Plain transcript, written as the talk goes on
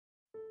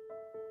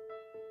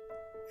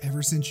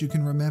Ever since you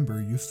can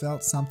remember, you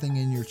felt something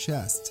in your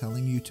chest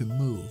telling you to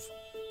move,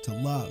 to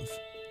love,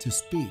 to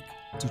speak,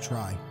 to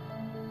try.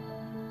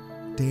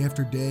 Day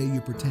after day,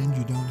 you pretend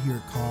you don't hear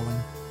it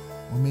calling,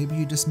 or maybe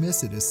you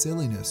dismiss it as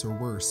silliness or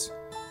worse.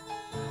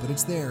 But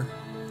it's there,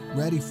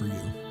 ready for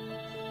you,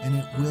 and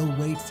it will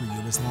wait for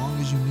you as long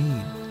as you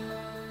need.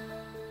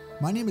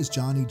 My name is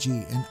Johnny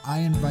G, and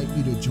I invite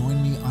you to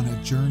join me on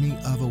a journey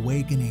of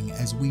awakening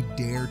as we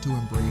dare to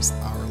embrace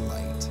our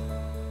light.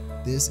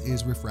 This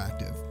is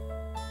Refractive.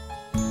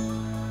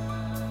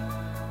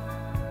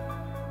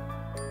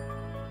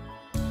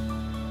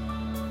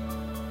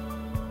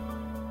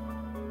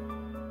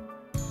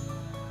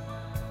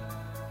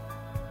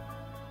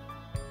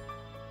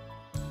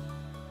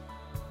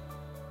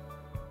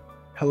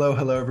 Hello,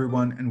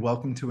 everyone, and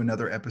welcome to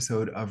another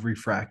episode of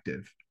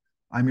Refractive.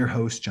 I'm your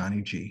host,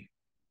 Johnny G.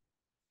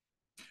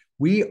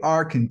 We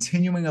are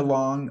continuing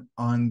along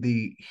on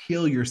the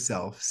Heal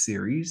Yourself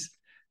series,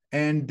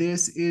 and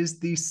this is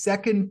the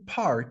second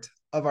part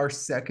of our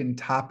second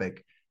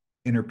topic,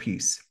 inner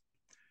peace.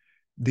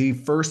 The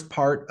first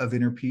part of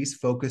inner peace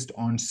focused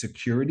on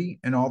security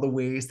and all the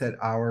ways that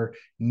our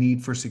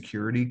need for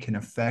security can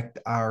affect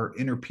our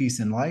inner peace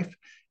in life.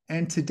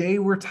 And today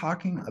we're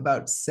talking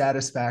about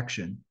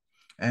satisfaction.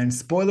 And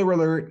spoiler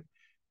alert,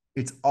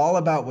 it's all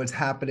about what's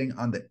happening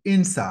on the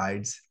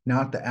insides,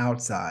 not the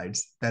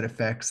outsides, that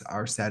affects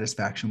our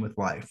satisfaction with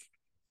life.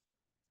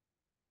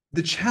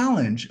 The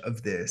challenge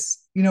of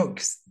this,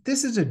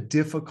 this is a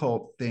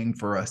difficult thing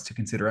for us to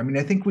consider.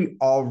 I think we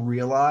all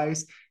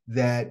realize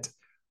that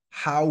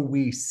how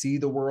we see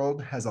the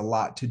world has a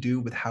lot to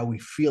do with how we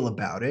feel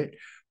about it.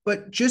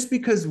 But just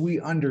because we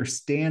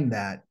understand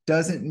that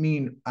doesn't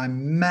mean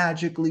I'm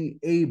magically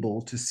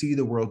able to see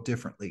the world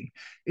differently.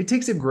 It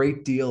takes a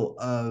great deal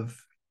of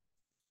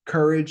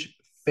courage,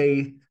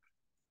 faith,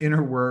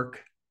 inner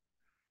work,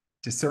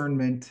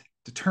 discernment,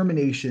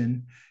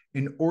 determination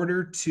in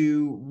order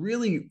to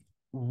really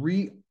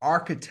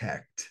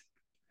re-architect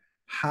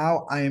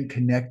how I am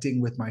connecting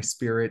with my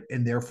spirit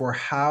and therefore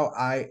how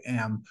I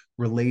am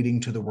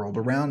relating to the world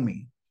around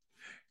me.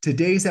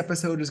 Today's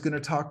episode is going to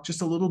talk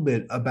just a little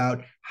bit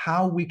about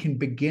how we can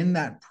begin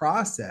that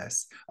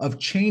process of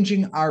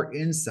changing our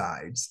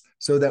insides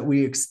so that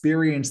we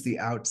experience the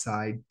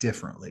outside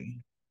differently.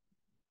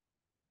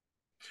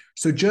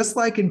 So just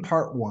like in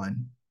part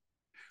one,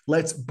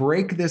 let's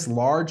break this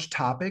large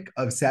topic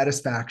of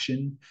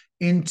satisfaction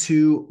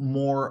into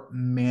more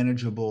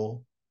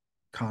manageable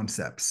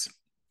concepts.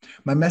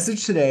 My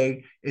message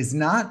today is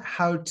not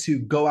how to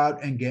go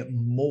out and get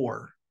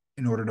more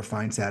in order to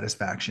find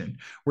satisfaction.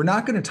 We're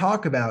not going to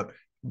talk about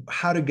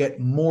how to get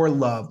more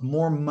love,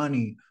 more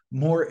money,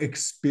 more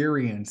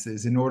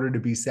experiences in order to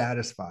be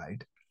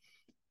satisfied.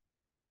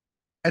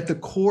 At the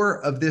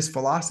core of this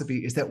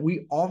philosophy is that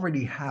we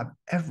already have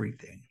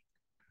everything.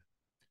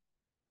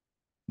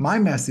 My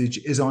message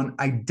is on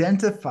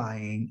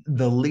identifying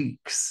the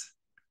leaks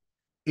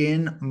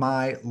in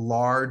my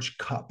large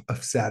cup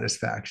of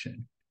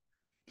satisfaction.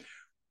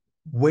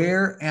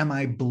 Where am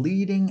I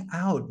bleeding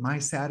out my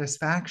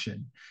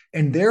satisfaction?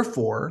 And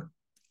therefore,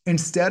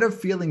 instead of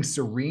feeling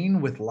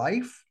serene with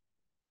life,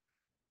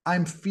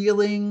 I'm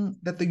feeling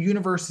that the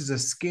universe is a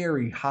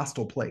scary,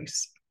 hostile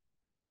place.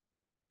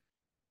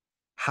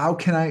 How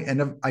can I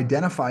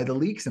identify the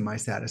leaks in my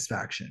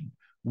satisfaction?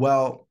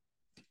 Well,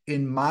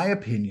 in my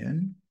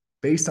opinion,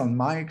 based on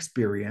my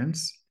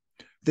experience,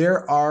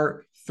 there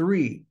are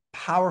three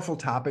powerful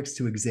topics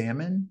to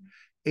examine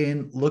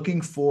in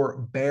looking for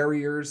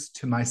barriers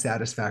to my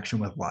satisfaction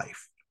with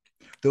life.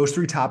 Those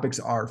three topics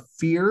are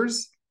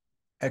fears,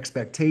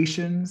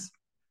 expectations,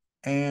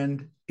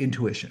 and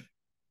intuition.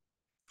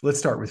 Let's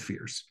start with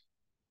fears.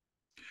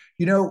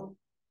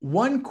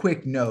 One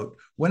quick note,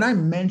 when I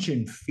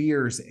mention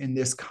fears in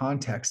this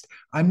context,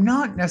 I'm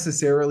not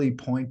necessarily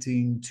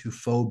pointing to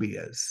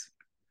phobias.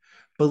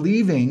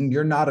 Believing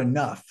you're not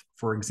enough,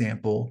 for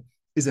example,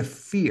 is a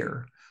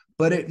fear,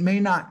 but it may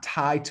not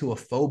tie to a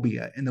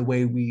phobia in the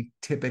way we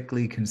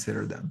typically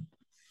consider them.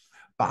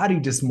 Body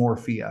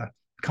dysmorphia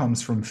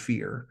comes from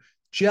fear.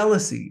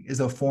 Jealousy is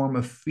a form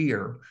of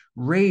fear.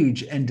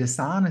 Rage and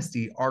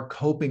dishonesty are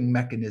coping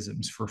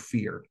mechanisms for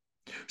fear.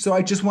 So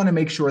I just want to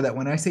make sure that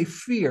when I say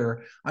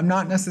fear, I'm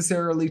not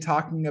necessarily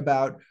talking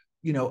about,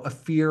 a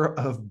fear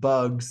of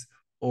bugs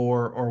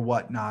or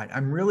whatnot.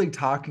 I'm really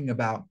talking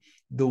about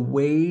the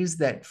ways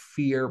that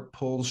fear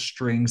pulls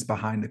strings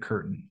behind the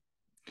curtain.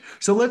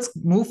 So let's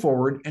move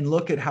forward and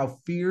look at how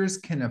fears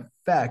can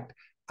affect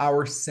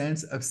our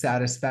sense of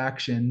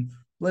satisfaction,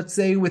 let's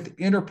say with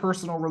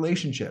interpersonal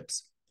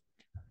relationships.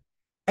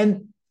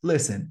 And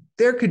listen,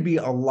 there could be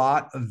a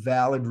lot of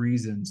valid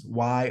reasons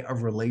why a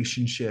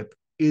relationship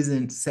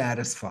isn't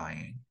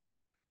satisfying.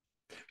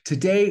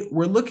 Today,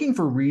 we're looking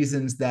for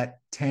reasons that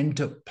tend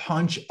to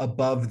punch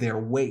above their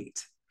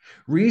weight,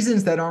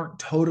 reasons that aren't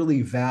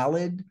totally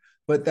valid,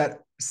 but that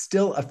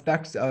still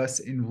affect us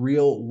in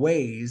real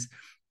ways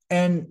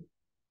and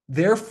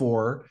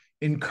therefore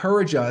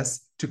encourage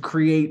us to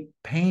create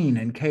pain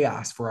and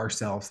chaos for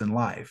ourselves in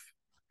life.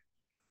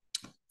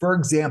 For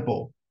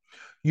example,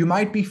 You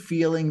might be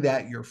feeling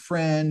that your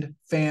friend,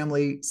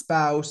 family,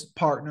 spouse,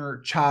 partner,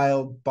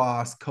 child,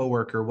 boss,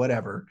 coworker,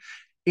 whatever,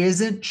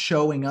 isn't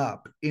showing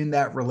up in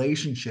that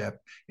relationship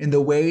in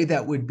the way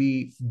that would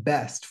be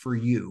best for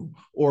you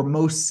or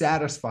most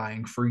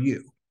satisfying for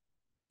you.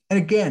 And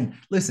again,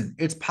 listen,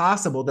 it's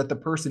possible that the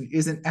person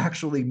isn't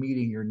actually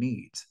meeting your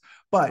needs.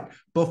 But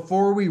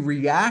before we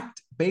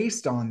react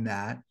based on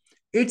that,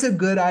 it's a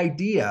good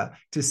idea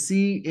to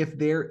see if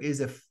there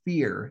is a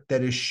fear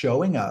that is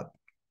showing up,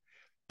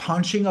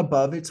 punching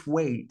above its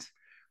weight,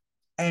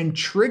 and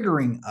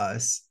triggering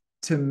us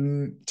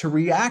to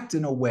react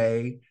in a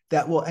way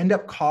that will end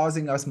up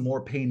causing us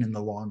more pain in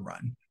the long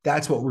run.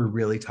 That's what we're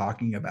really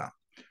talking about.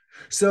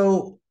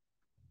 So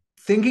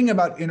thinking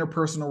about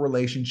interpersonal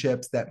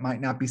relationships that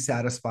might not be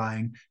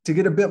satisfying, to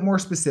get a bit more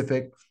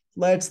specific,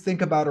 let's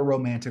think about a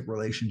romantic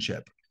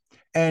relationship.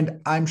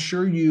 And I'm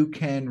sure you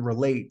can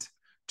relate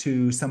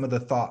to some of the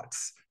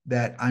thoughts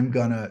that I'm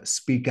going to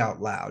speak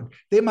out loud.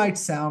 They might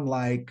sound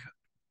like,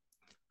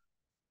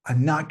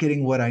 I'm not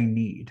getting what I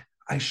need.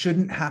 I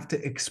shouldn't have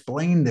to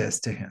explain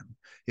this to him.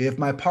 If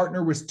my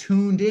partner was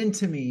tuned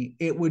into me,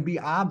 it would be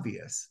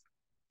obvious.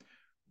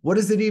 What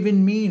does it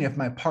even mean if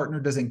my partner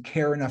doesn't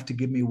care enough to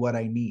give me what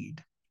I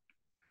need?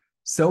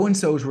 So and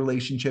so's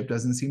relationship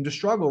doesn't seem to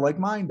struggle like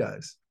mine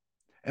does.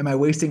 Am I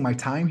wasting my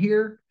time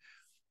here?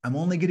 I'm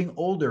only getting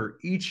older.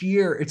 Each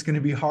year, it's going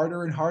to be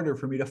harder and harder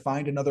for me to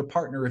find another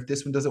partner if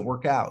this one doesn't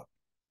work out.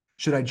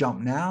 Should I jump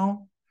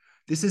now?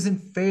 This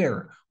isn't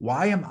fair.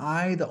 Why am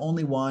I the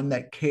only one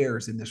that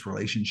cares in this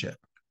relationship?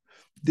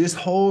 This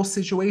whole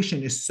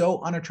situation is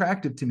so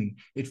unattractive to me.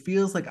 It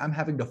feels like I'm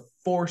having to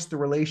force the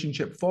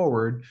relationship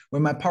forward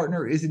when my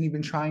partner isn't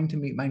even trying to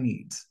meet my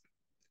needs,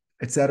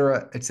 et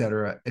cetera, et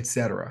cetera, et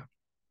cetera.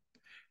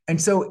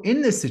 And so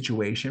in this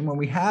situation, when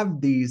we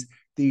have these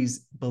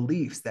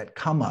beliefs that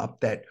come up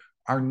that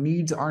our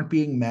needs aren't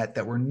being met,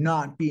 that we're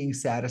not being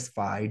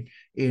satisfied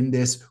in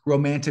this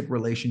romantic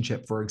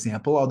relationship, for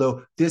example,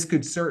 although this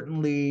could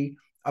certainly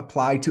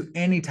apply to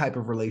any type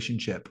of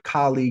relationship,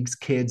 colleagues,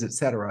 kids,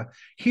 etc.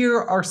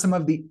 Here are some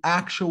of the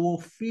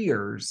actual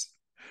fears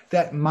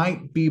that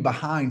might be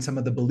behind some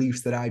of the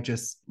beliefs that I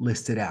just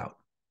listed out.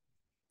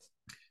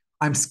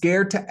 I'm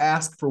scared to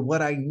ask for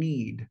what I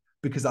need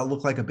because I'll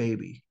look like a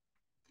baby.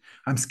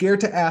 I'm scared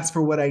to ask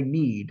for what I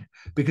need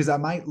because I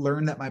might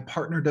learn that my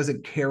partner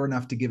doesn't care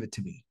enough to give it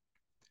to me.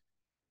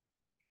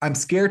 I'm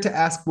scared to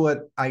ask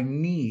what I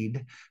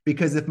need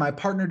because if my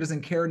partner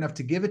doesn't care enough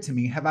to give it to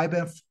me, have I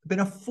been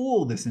a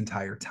fool this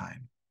entire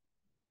time?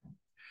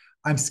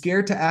 I'm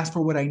scared to ask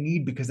for what I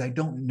need because I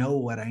don't know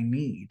what I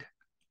need.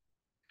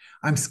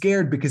 I'm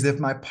scared because if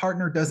my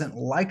partner doesn't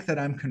like that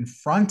I'm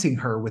confronting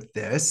her with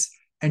this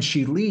and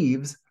she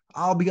leaves,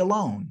 I'll be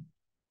alone.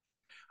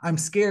 I'm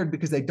scared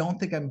because I don't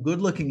think I'm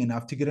good looking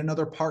enough to get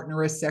another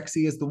partner as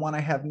sexy as the one I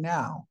have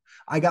now.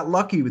 I got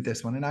lucky with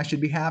this one and I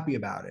should be happy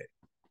about it.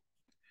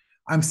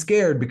 I'm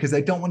scared because I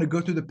don't want to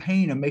go through the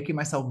pain of making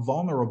myself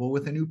vulnerable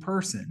with a new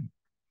person.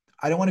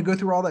 I don't want to go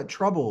through all that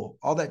trouble,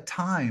 all that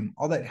time,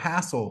 all that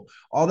hassle,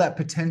 all that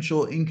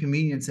potential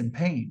inconvenience and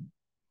pain.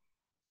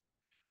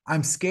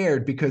 I'm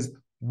scared because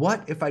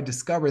what if I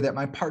discover that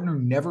my partner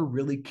never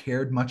really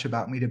cared much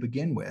about me to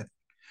begin with,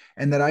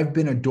 and that I've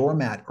been a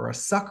doormat or a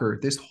sucker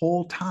this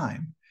whole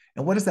time?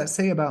 And what does that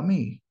say about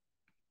me?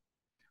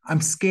 I'm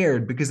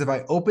scared because if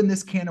I open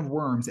this can of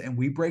worms and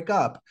we break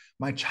up,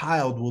 my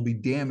child will be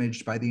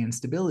damaged by the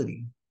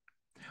instability.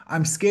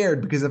 I'm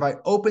scared because if I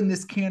open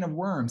this can of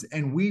worms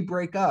and we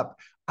break up,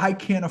 I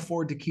can't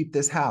afford to keep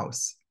this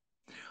house.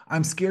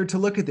 I'm scared to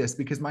look at this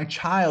because my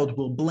child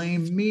will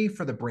blame me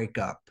for the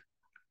breakup.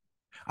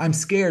 I'm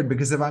scared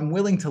because if I'm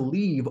willing to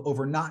leave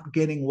over not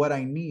getting what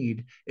I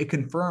need, it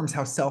confirms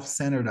how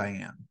self-centered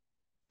I am.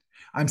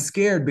 I'm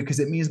scared because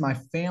it means my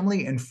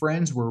family and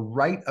friends were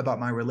right about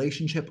my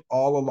relationship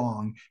all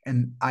along,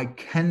 and I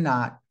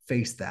cannot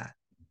face that.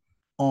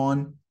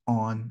 On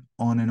and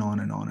on and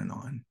on and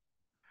on.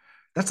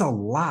 That's a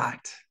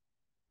lot.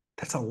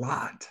 That's a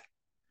lot.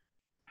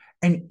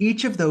 And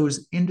each of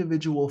those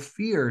individual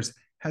fears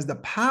has the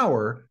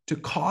power to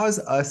cause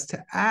us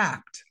to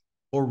act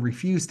or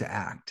refuse to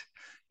act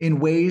in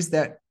ways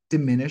that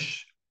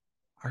diminish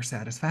our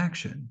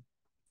satisfaction.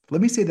 Let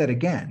me say that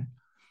again.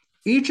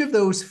 Each of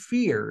those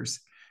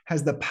fears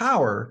has the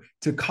power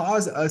to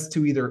cause us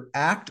to either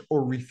act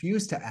or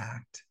refuse to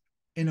act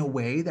in a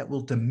way that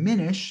will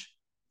diminish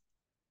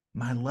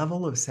my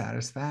level of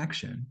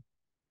satisfaction.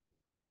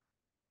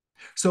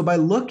 So, by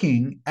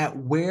looking at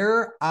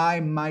where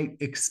I might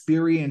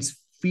experience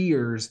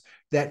fears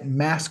that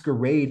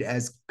masquerade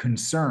as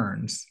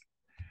concerns,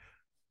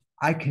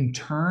 I can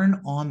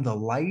turn on the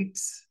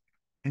lights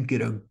and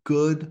get a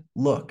good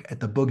look at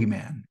the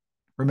boogeyman.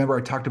 Remember,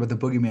 I talked about the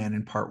boogeyman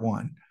in part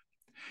one.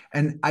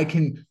 And I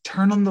can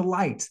turn on the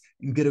lights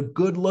and get a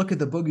good look at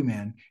the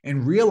boogeyman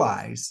and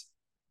realize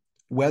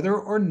whether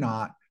or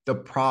not the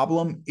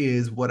problem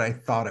is what I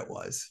thought it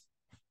was.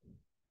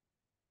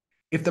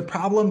 If the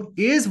problem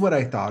is what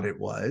I thought it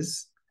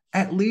was,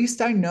 at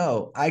least I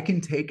know I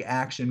can take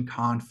action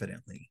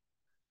confidently.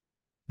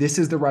 This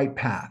is the right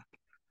path.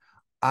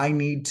 I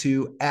need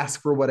to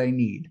ask for what I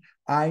need.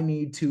 I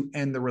need to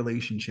end the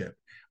relationship.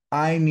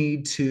 I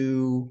need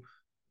to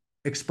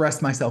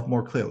express myself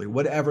more clearly,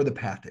 whatever the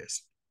path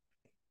is.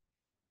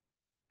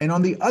 And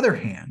on the other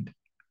hand,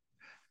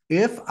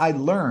 if I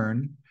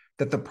learn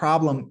that the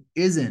problem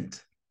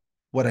isn't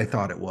what I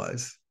thought it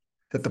was,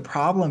 that the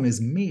problem is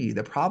me,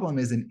 the problem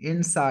is an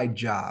inside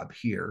job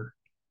here,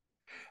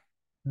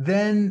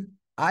 then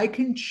I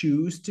can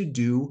choose to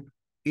do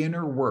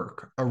inner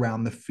work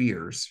around the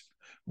fears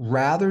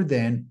rather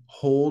than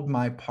hold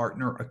my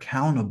partner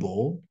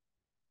accountable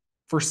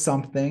for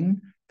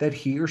something that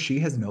he or she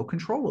has no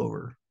control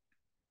over.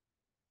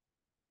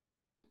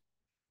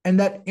 And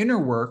that inner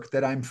work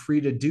that I'm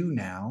free to do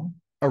now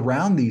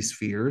around these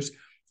fears,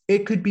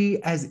 it could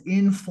be as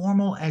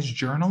informal as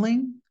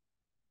journaling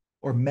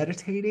or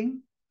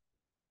meditating,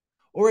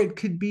 or it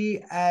could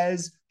be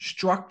as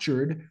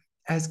structured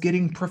as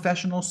getting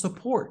professional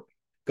support,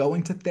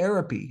 going to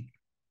therapy,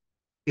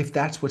 if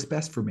that's what's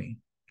best for me.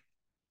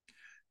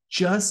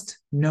 Just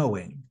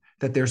knowing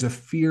that there's a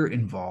fear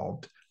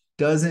involved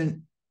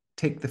doesn't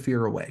take the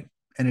fear away.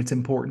 And it's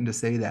important to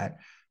say that.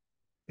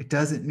 It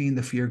doesn't mean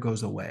the fear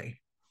goes away.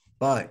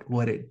 But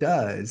what it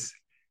does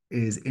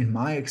is, in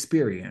my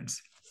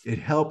experience, it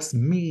helps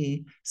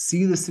me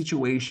see the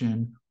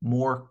situation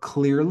more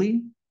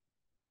clearly.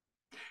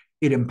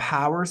 It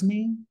empowers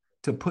me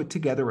to put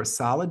together a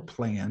solid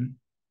plan,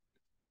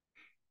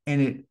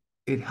 and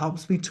it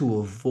helps me to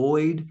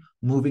avoid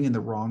moving in the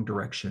wrong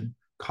direction,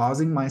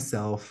 causing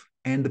myself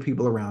and the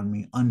people around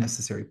me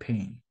unnecessary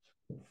pain.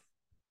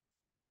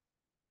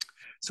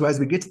 So as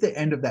we get to the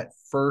end of that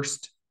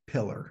first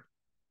pillar,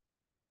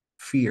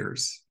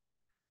 fears,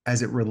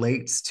 as it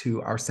relates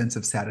to our sense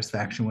of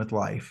satisfaction with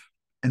life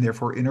and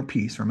therefore inner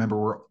peace.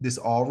 Remember, this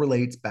all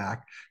relates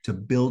back to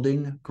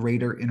building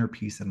greater inner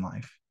peace in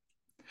life.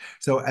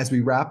 So, as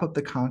we wrap up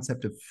the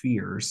concept of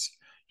fears,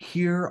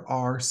 here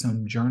are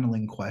some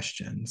journaling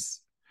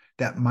questions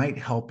that might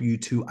help you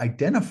to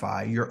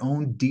identify your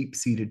own deep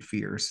seated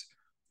fears,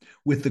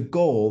 with the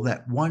goal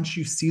that once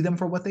you see them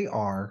for what they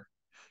are,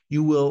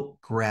 you will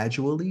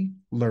gradually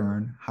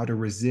learn how to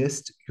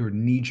resist your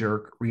knee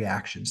jerk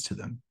reactions to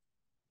them.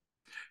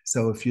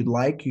 So if you'd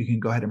like, you can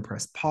go ahead and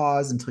press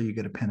pause until you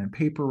get a pen and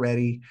paper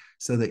ready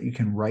so that you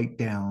can write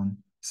down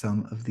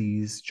some of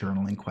these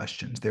journaling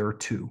questions. There are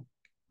two.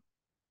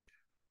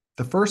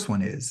 The first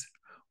one is,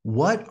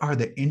 what are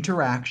the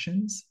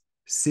interactions,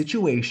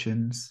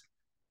 situations,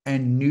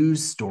 and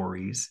news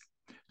stories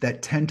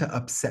that tend to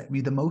upset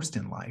me the most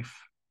in life?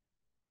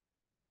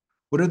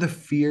 What are the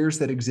fears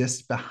that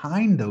exist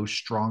behind those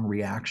strong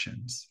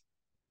reactions?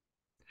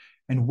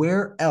 And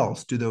where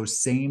else do those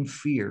same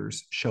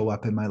fears show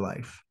up in my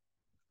life?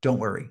 Don't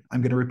worry,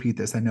 I'm going to repeat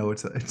this. I know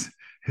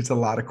it's a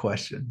lot of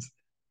questions.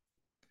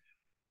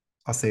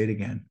 I'll say it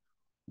again.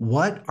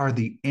 What are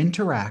the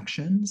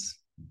interactions,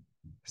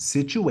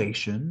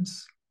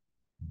 situations,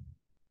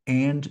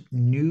 and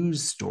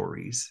news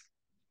stories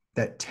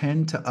that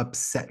tend to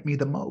upset me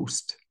the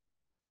most?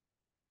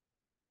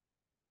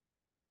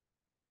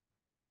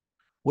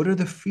 What are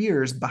the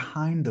fears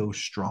behind those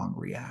strong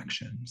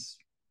reactions?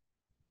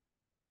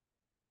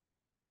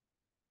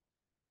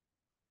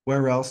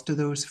 Where else do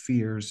those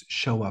fears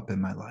show up in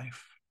my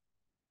life?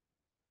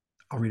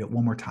 I'll read it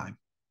one more time.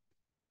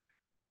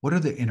 What are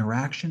the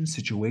interactions,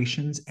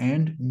 situations,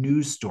 and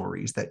news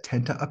stories that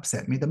tend to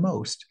upset me the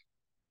most?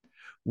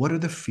 What are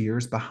the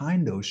fears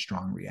behind those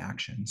strong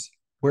reactions?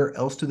 Where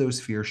else do those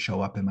fears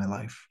show up in my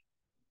life?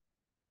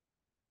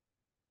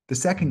 The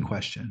second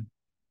question,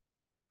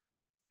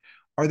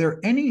 are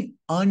there any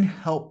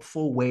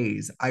unhelpful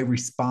ways I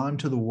respond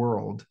to the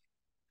world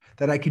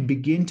that I can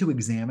begin to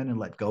examine and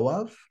let go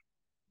of?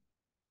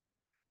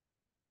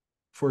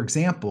 For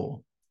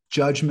example,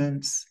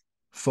 judgments,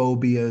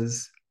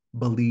 phobias,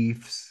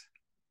 beliefs,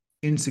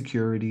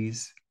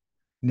 insecurities,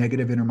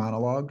 negative inner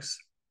monologues.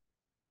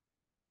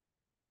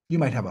 You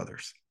might have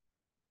others.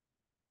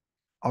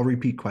 I'll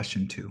repeat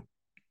question two.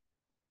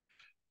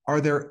 Are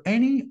there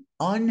any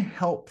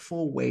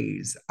unhelpful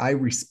ways I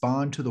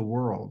respond to the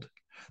world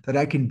that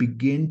I can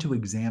begin to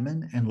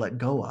examine and let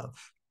go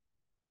of?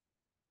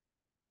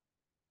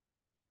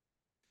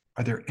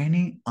 Are there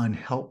any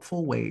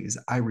unhelpful ways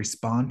I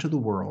respond to the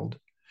world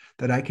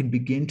that I can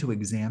begin to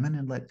examine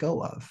and let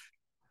go of?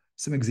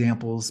 Some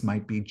examples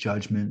might be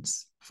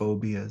judgments,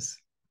 phobias,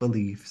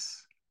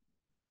 beliefs,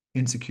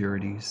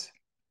 insecurities,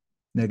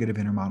 negative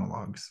inner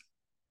monologues.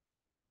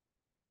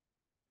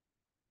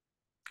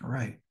 All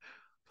right,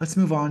 let's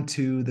move on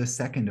to the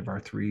second of our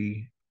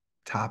three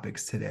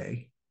topics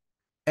today,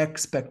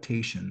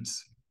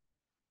 expectations.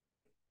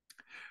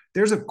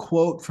 There's a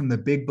quote from the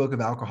big book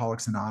of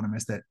Alcoholics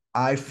Anonymous that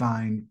I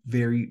find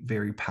very,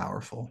 very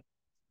powerful.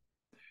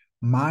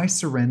 My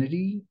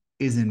serenity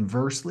is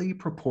inversely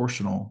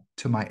proportional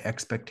to my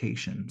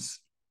expectations.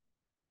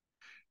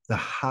 The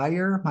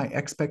higher my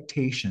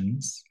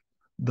expectations,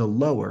 the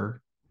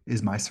lower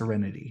is my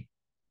serenity.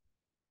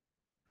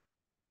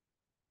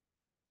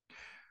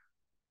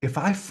 If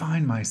I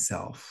find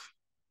myself,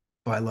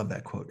 oh, I love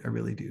that quote, I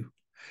really do.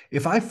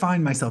 If I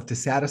find myself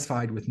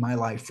dissatisfied with my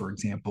life, for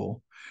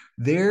example,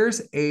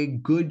 there's a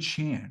good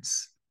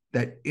chance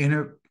that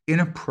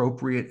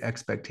inappropriate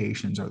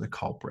expectations are the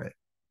culprit.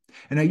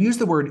 And I use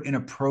the word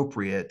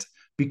inappropriate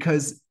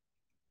because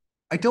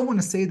I don't want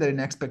to say that an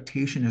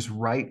expectation is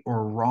right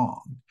or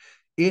wrong.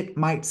 It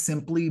might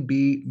simply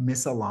be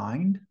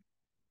misaligned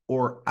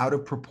or out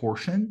of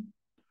proportion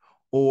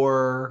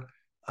or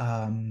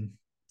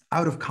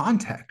out of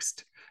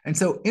context. And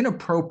so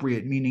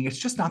inappropriate meaning it's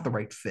just not the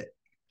right fit.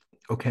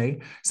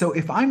 Okay. So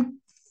if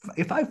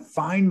I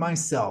find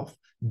myself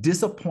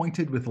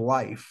disappointed with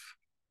life,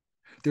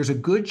 there's a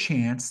good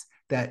chance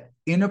that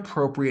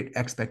inappropriate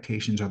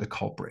expectations are the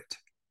culprit.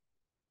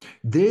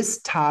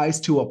 This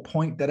ties to a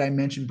point that I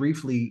mentioned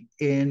briefly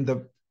in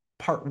the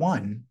part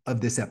one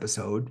of this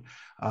episode,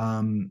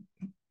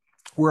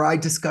 where I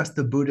discussed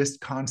the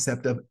Buddhist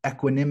concept of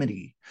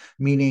equanimity,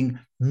 meaning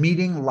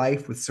meeting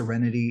life with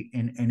serenity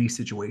in any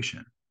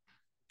situation.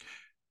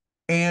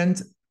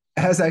 And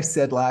as I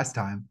said last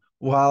time,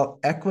 while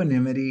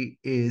equanimity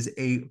is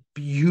a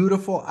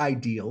beautiful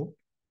ideal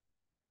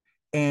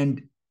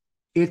and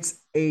it's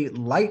a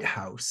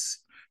lighthouse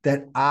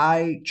that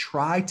I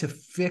try to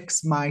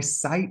fix my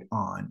sight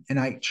on and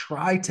I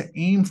try to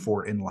aim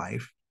for in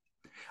life,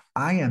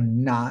 I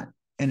am not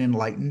an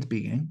enlightened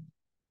being.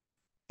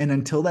 And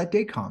until that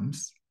day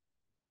comes,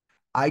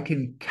 I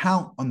can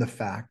count on the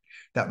fact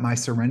that my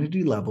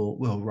serenity level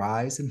will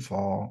rise and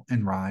fall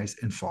and rise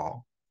and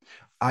fall.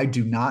 I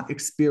do not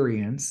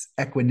experience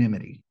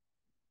equanimity.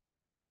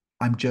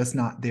 I'm just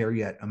not there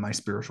yet on my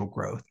spiritual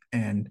growth.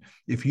 And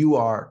if you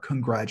are,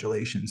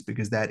 congratulations,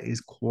 because that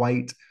is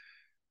quite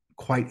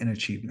an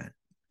achievement.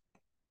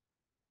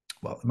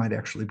 Well, it might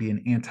actually be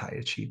an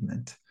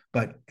anti-achievement.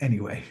 But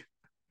anyway,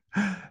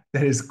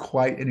 that is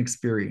quite an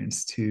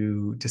experience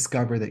to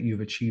discover that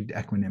you've achieved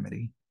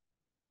equanimity.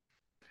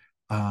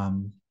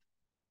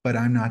 But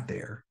I'm not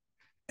there.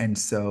 And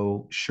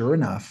so, sure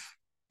enough,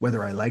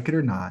 whether I like it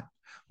or not,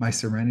 my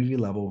serenity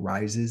level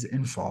rises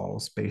and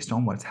falls based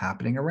on what's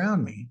happening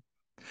around me.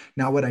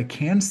 Now, what I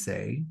can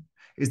say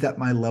is that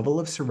my level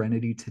of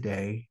serenity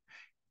today,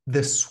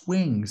 the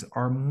swings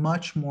are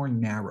much more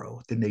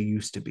narrow than they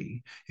used to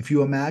be. If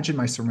you imagine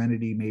my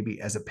serenity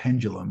maybe as a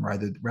pendulum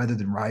rather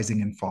than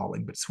rising and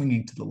falling, but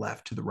swinging to the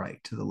left, to the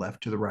right, to the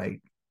left, to the right,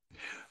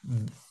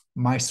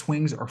 my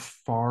swings are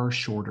far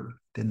shorter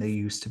than they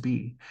used to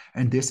be.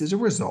 And this is a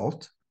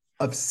result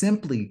of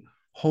simply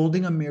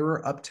holding a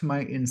mirror up to my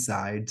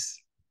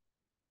insides,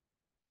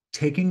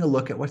 taking a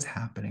look at what's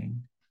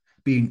happening,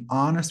 being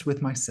honest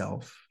with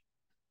myself,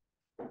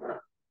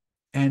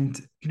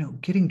 and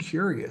getting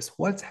curious.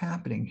 What's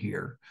happening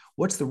here?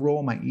 What's the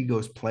role my ego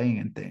is playing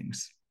in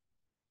things?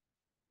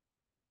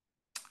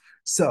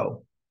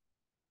 So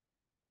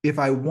if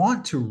I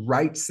want to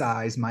right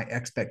size my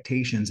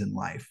expectations in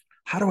life,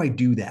 how do I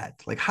do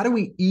that? Like, how do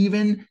we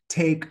even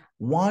take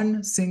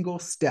one single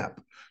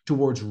step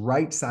towards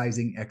right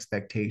sizing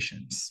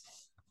expectations?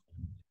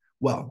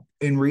 Well,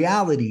 in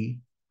reality,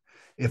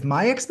 if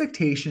my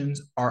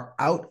expectations are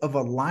out of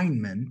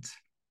alignment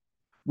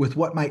with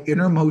what my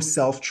innermost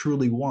self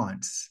truly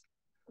wants,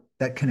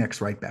 that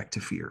connects right back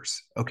to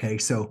fears. Okay.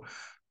 So,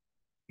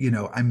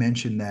 I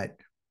mentioned that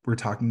we're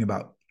talking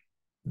about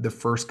the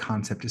first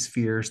concept is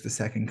fears, the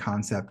second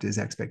concept is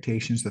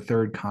expectations, the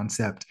third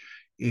concept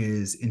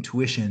is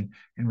intuition.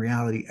 In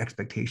reality,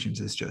 expectations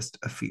is just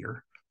a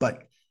fear.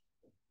 But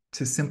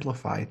to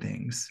simplify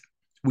things,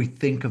 we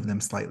think of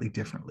them slightly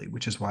differently,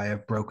 which is why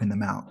I've broken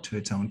them out to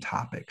its own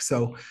topic.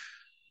 So,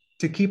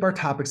 to keep our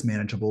topics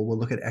manageable, we'll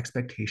look at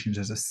expectations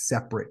as a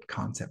separate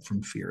concept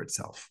from fear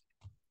itself.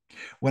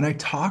 When I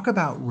talk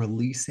about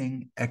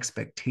releasing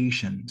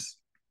expectations,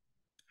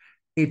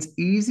 it's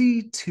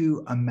easy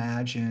to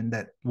imagine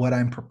that what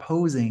I'm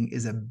proposing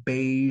is a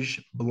beige,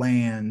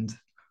 bland,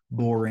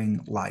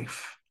 boring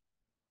life.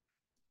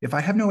 If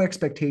I have no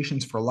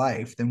expectations for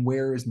life, then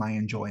where is my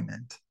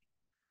enjoyment?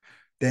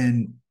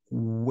 Then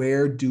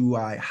how do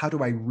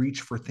I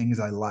reach for things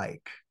I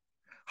like?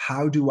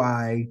 How do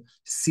I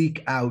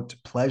seek out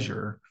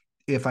pleasure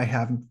if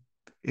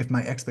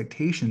my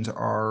expectations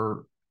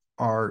are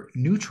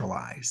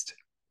neutralized?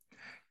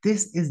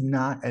 This is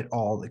not at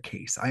all the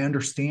case. I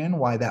understand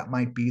why that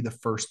might be the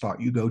first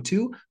thought you go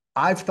to.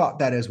 I've thought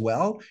that as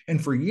well.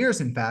 And for years,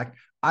 in fact,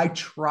 I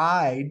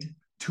tried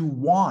to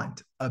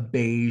want a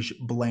beige,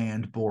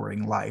 bland,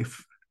 boring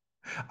life.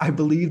 I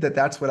believe that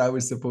that's what I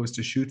was supposed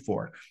to shoot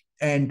for.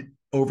 And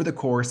over the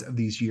course of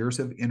these years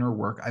of inner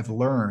work, I've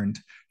learned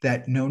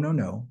that no, no,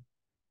 no.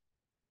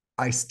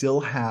 I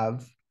still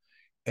have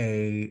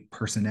a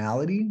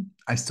personality.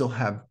 I still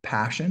have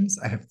passions.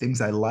 I have things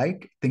I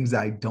like, things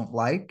I don't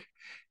like.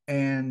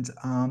 And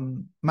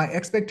my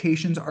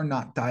expectations are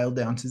not dialed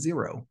down to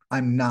zero.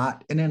 I'm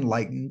not an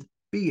enlightened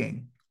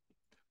being,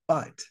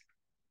 but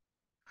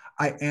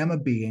I am a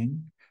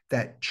being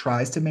that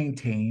tries to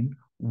maintain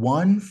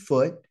one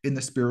foot in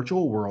the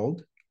spiritual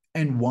world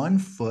and one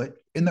foot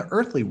in the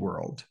earthly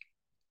world.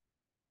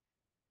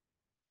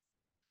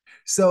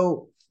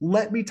 So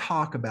let me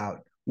talk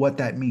about what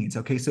that means.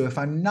 Okay, so if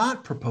I'm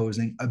not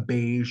proposing a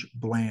beige,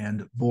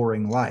 bland,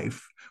 boring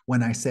life,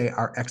 when I say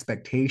our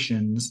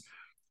expectations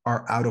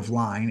are out of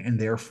line and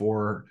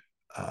therefore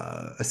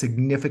a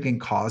significant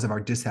cause of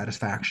our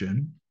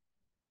dissatisfaction,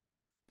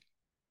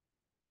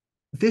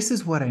 this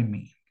is what I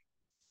mean.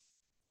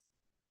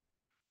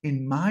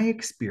 In my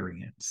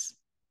experience,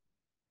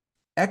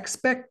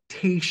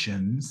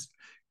 expectations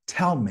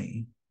tell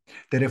me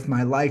that if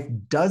my life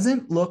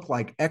doesn't look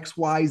like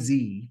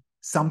XYZ,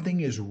 something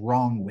is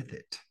wrong with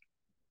it.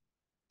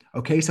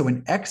 Okay, so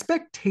an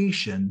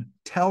expectation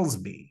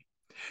tells me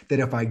that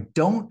if I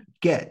don't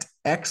get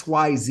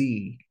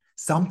XYZ,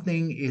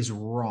 something is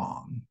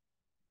wrong.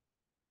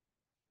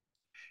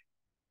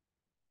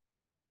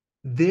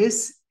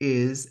 This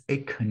is a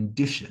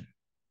condition.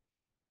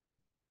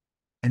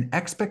 An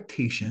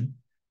expectation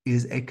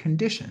is a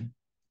condition.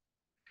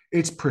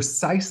 It's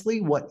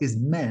precisely what is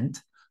meant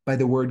by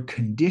the word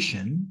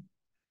condition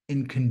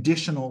in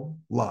conditional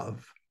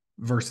love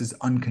versus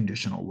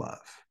unconditional love.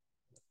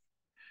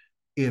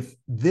 If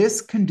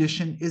this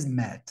condition is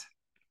met,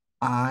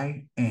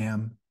 I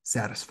am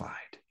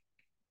satisfied.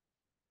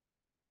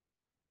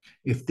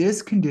 If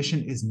this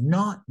condition is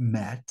not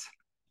met,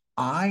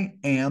 I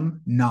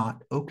am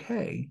not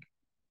okay.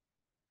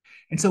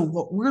 And so,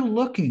 what we're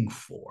looking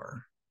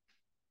for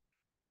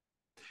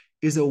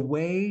is a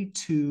way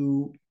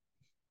to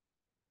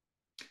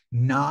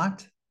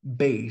not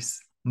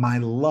base my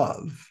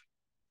love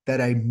that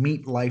I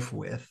meet life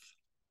with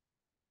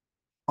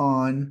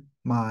on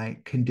my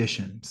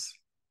conditions.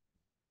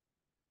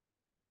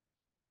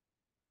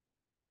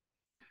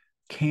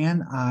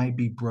 Can I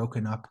be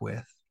broken up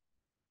with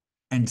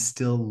and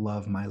still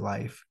love my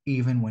life,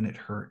 even when it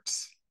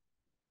hurts?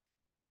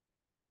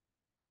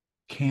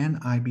 Can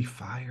I be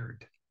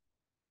fired?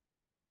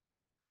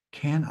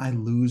 Can I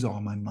lose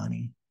all my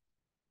money?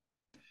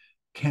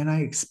 Can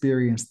I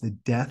experience the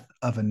death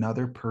of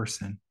another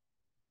person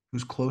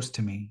who's close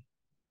to me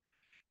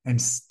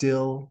and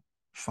still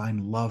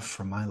find love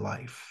for my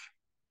life?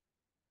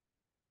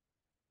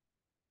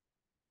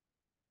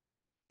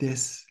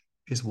 This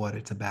is what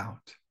it's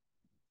about.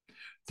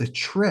 The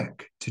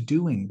trick to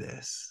doing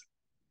this,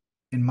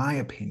 in my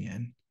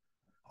opinion,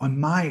 on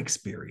my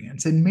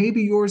experience, and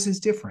maybe yours is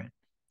different,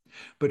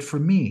 but for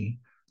me,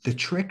 the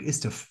trick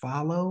is to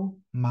follow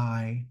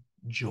my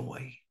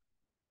joy.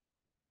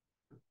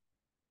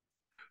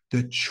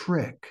 The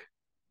trick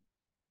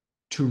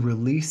to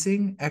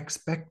releasing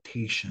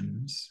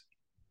expectations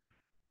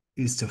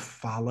is to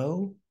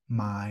follow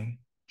my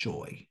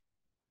joy.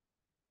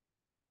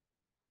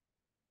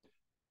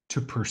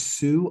 To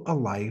pursue a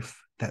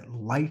life that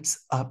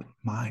lights up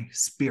my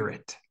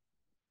spirit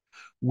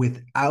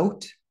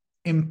without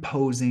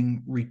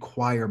imposing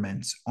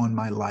requirements on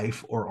my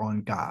life or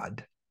on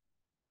God.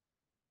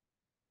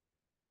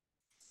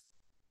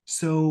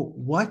 So,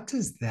 what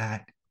does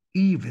that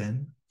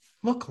even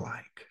look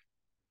like?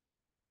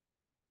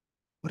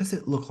 What does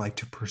it look like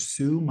to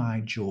pursue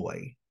my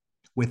joy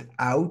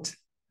without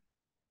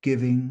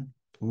giving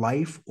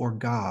life or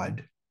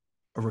God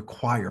a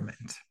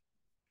requirement?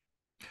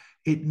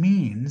 It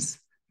means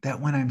that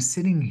when I'm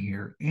sitting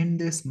here in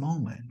this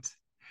moment,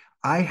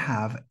 I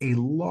have a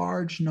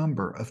large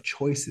number of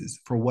choices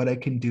for what I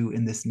can do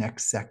in this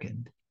next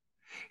second.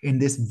 In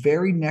this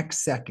very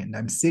next second,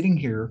 I'm sitting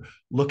here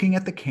looking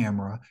at the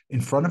camera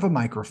in front of a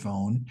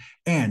microphone,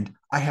 and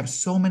I have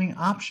so many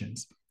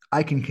options.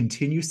 I can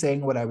continue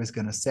saying what I was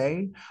going to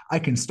say. I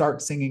can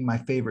start singing my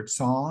favorite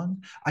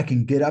song. I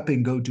can get up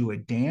and go do a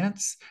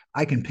dance.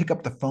 I can pick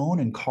up the phone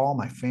and call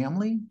my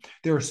family.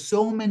 There are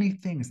so many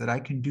things that I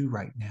can do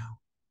right now.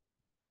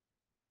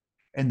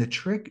 And the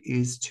trick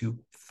is to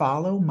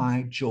follow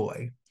my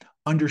joy,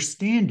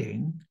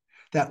 understanding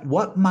that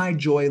what my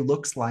joy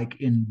looks like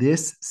in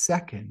this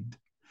second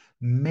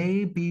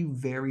may be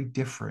very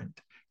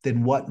different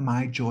than what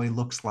my joy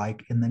looks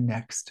like in the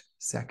next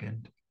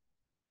second.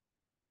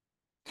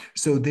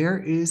 So there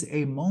is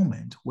a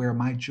moment where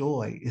my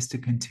joy is to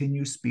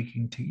continue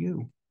speaking to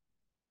you.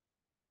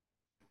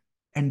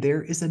 And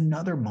there is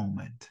another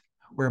moment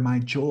where my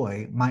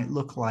joy might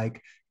look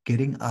like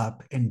getting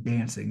up and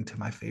dancing to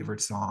my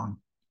favorite song.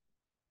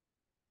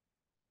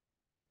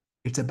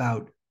 It's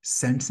about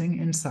sensing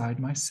inside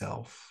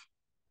myself,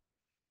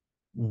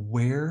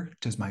 where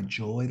does my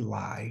joy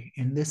lie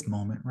in this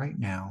moment right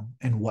now?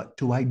 And what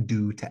do I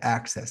do to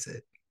access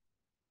it?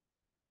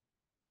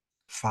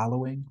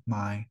 Following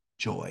my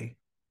joy.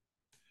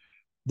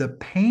 The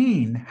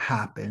pain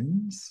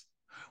happens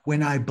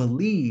when I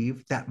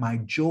believe that my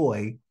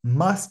joy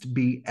must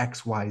be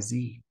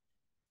XYZ.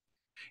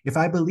 If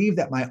I believe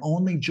that my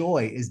only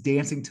joy is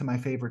dancing to my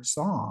favorite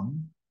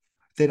song,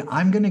 then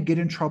I'm going to get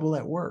in trouble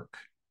at work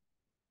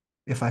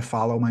if I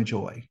follow my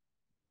joy.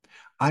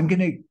 I'm going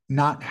to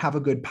not have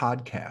a good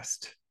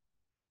podcast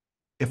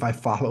if I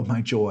follow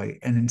my joy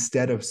and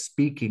instead of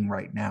speaking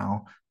right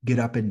now, get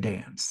up and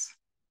dance.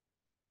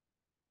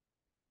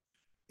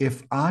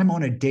 If I'm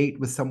on a date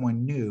with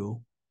someone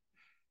new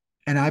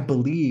and I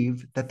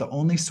believe that the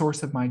only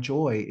source of my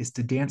joy is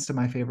to dance to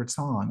my favorite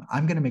song,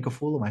 I'm going to make a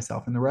fool of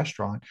myself in the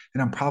restaurant,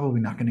 and I'm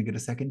probably not going to get a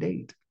second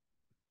date.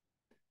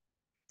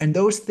 And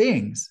those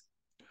things,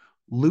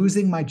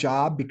 losing my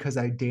job because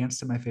I danced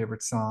to my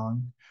favorite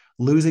song,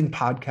 losing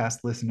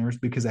podcast listeners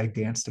because I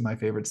danced to my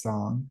favorite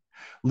song,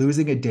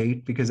 losing a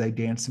date because I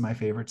danced to my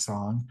favorite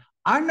song.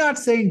 I'm not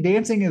saying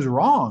dancing is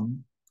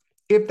wrong.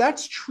 If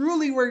that's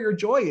truly where your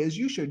joy is,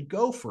 you should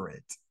go for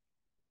it.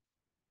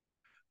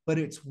 But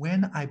it's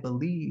when I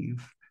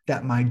believe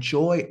that my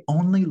joy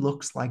only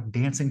looks like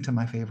dancing to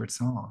my favorite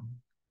song.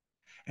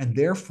 And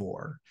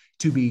therefore,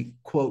 to be,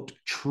 quote,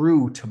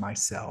 true to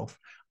myself,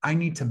 I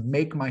need to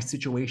make my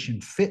situation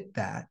fit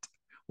that.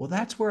 Well,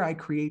 that's where I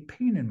create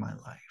pain in my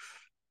life.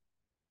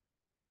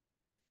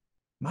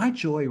 My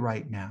joy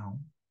right now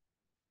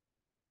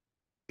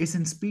is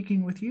in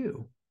speaking with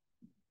you.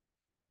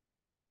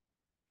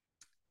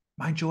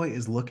 My joy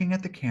is looking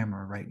at the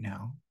camera right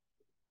now,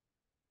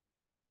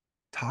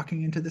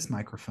 talking into this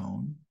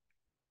microphone,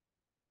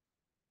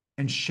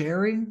 and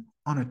sharing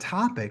on a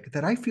topic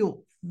that I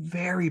feel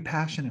very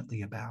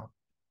passionately about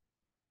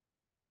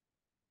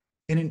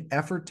in an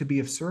effort to be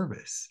of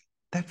service.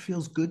 That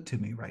feels good to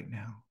me right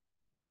now.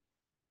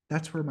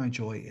 That's where my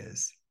joy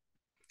is.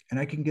 And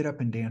I can get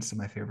up and dance to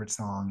my favorite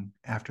song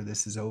after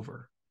this is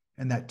over,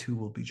 and that too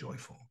will be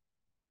joyful.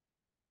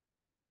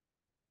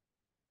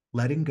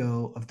 Letting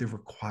go of the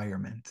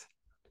requirement,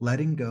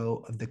 letting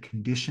go of the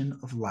condition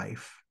of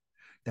life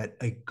that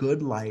a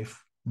good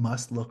life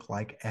must look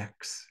like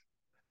X.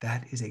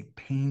 That is a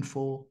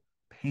painful,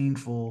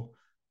 painful,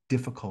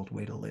 difficult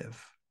way to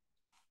live.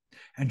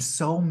 And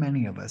so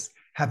many of us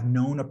have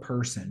known a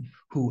person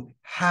who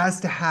has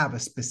to have a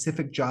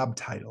specific job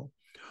title,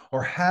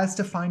 or has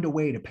to find a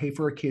way to pay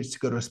for her kids to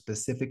go to a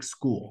specific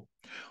school,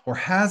 or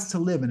has to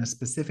live in a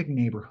specific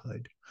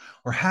neighborhood,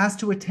 or has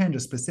to attend a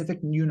specific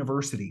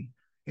university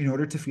in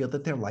order to feel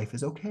that their life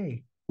is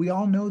okay. We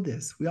all know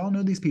this. We all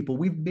know these people.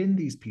 We've been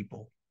these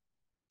people.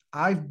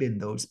 I've been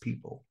those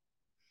people.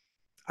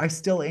 I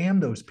still am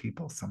those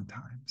people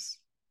sometimes.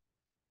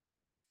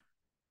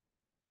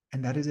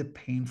 And that is a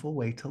painful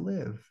way to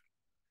live,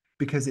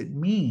 because it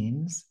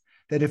means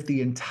that if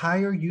the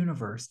entire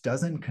universe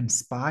doesn't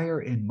conspire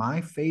in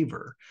my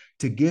favor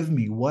to give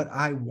me what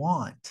I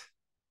want,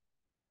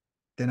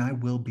 then I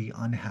will be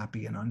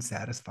unhappy and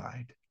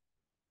unsatisfied.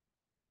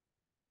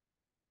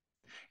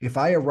 If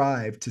I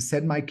arrive to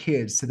send my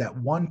kids to that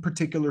one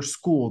particular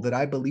school that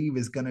I believe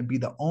is going to be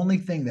the only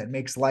thing that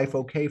makes life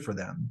okay for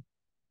them,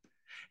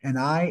 and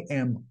I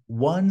am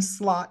one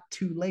slot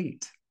too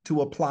late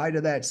to apply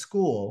to that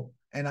school,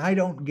 and I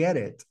don't get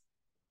it,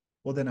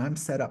 well, then I'm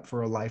set up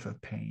for a life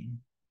of pain,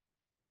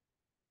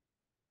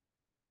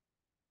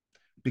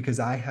 because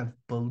I have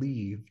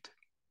believed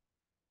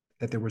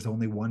that there was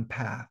only one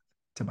path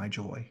to my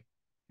joy,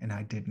 and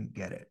I didn't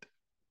get it.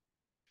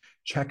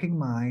 Checking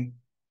my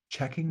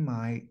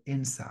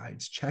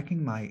insides,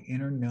 checking my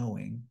inner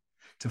knowing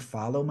to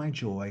follow my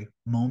joy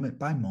moment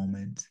by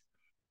moment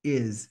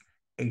is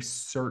a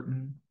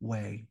certain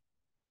way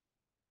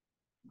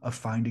of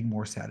finding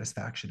more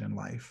satisfaction in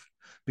life.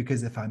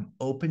 Because if I'm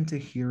open to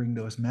hearing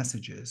those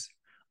messages,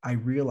 I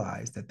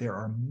realize that there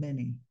are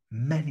many,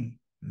 many,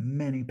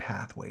 many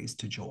pathways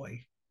to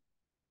joy.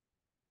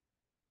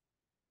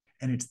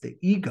 And it's the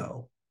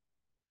ego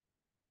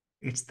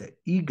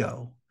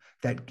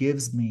that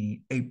gives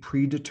me a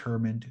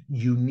predetermined,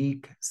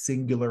 unique,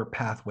 singular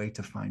pathway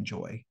to find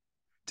joy,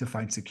 to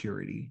find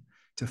security,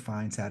 to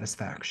find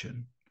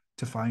satisfaction,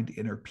 to find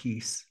inner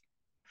peace.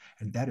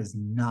 And that is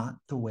not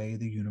the way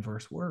the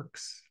universe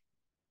works.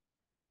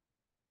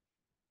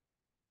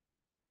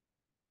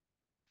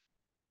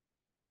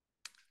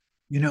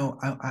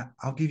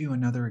 I'll give you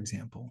another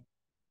example.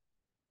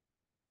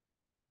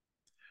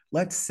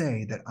 Let's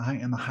say that I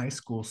am a high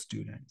school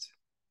student,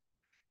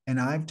 and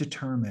I've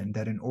determined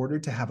that in order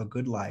to have a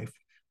good life,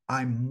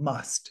 I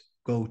must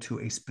go to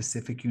a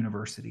specific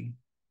university.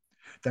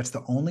 That's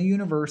the only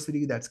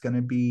university that's going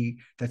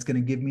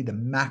to give me the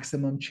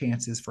maximum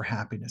chances for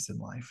happiness in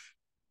life.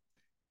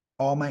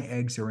 All my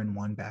eggs are in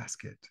one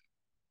basket.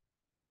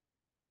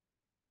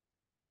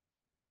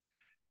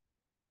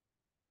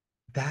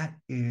 That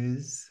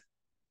is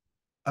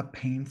a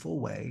painful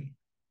way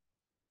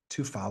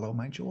to follow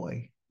my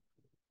joy.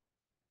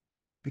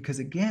 Because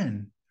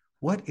again,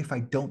 what if I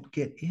don't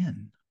get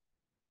in?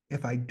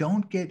 If I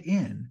don't get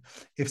in,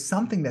 if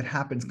something that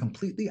happens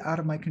completely out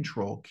of my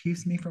control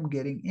keeps me from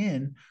getting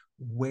in,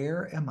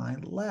 where am I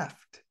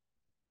left?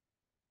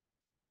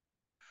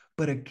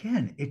 But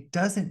again, it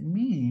doesn't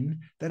mean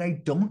that I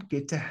don't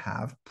get to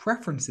have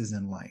preferences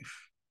in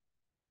life.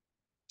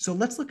 So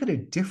let's look at a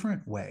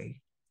different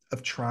way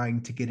of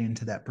trying to get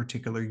into that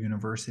particular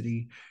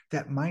university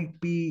that might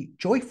be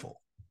joyful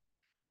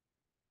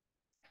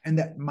and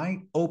that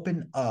might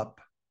open up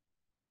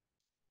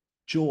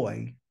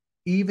joy,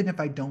 even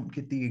if I don't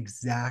get the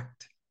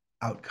exact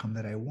outcome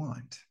that I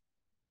want.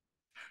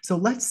 So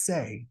let's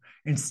say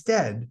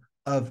instead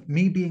of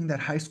me being that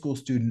high school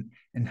student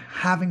and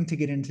having to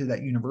get into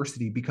that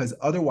university because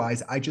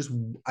otherwise I'm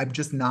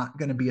just not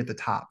going to be at the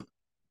top?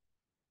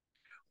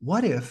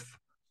 What if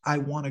I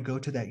want to go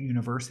to that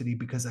university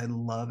because I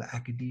love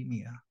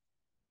academia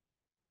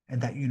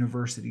and that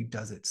university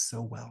does it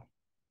so well?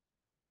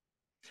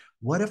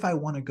 What if I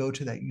want to go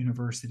to that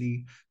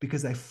university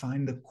because I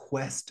find the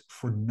quest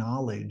for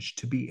knowledge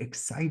to be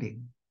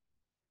exciting?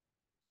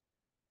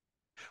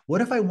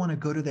 What if I want to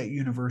go to that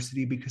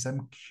university because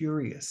I'm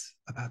curious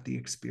about the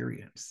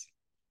experience?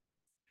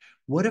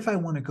 What if I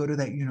want to go to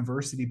that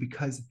university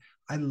because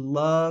I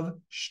love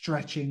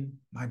stretching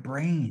my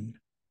brain?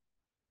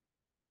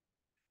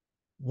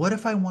 What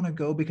if I want to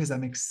go because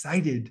I'm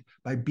excited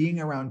by being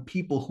around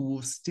people who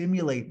will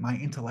stimulate my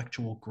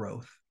intellectual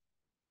growth?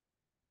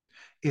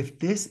 If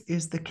this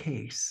is the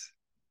case,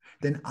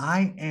 then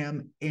I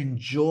am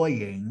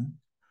enjoying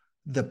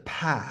the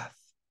path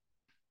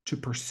to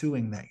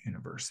pursuing that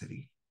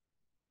university.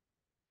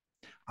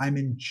 I'm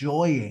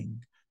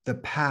enjoying the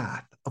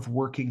path of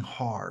working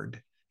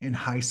hard in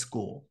high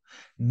school,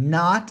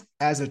 not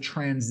as a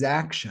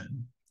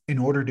transaction in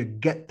order to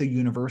get the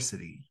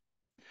university.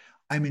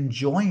 I'm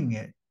enjoying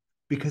it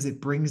because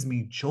it brings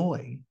me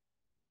joy,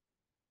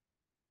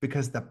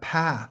 because the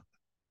path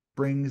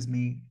brings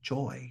me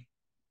joy.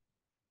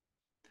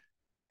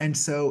 And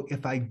so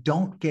if I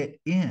don't get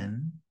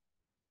in,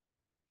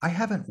 I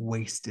haven't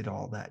wasted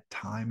all that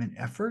time and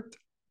effort.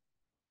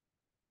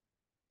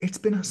 It's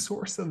been a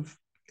source of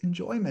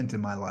enjoyment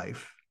in my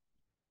life.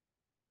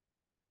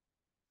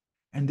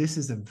 And this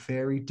is a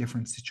very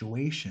different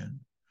situation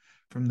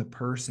from the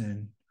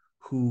person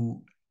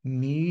who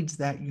needs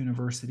that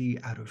university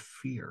out of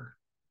fear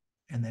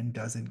and then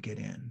doesn't get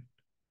in.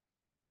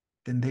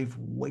 Then they've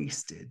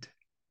wasted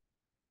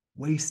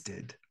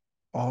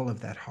all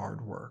of that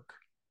hard work.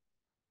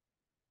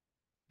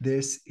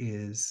 This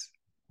is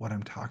what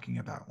I'm talking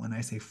about when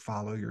I say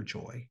follow your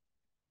joy.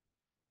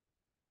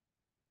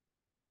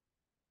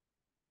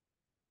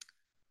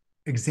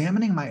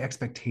 Examining my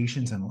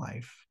expectations in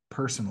life,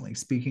 personally,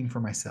 speaking for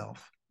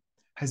myself,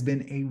 has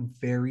been a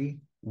very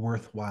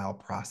worthwhile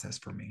process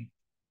for me.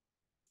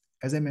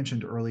 As I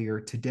mentioned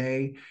earlier,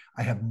 today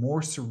I have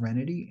more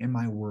serenity in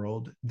my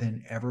world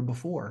than ever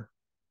before.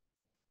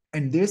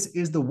 And this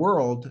is the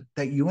world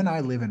that you and I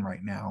live in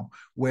right now,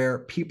 where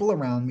people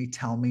around me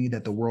tell me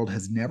that the world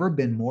has never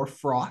been more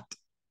fraught.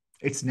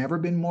 It's never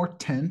been more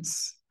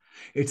tense.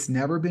 It's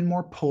never been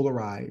more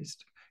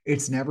polarized.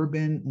 It's never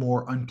been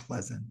more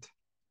unpleasant.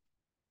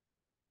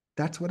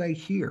 That's what I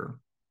hear.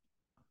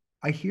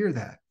 I hear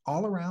that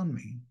all around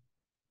me.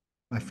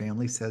 My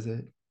family says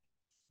it.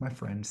 My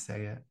friends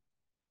say it.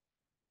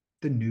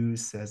 The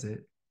news says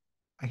it.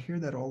 I hear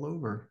that all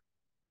over.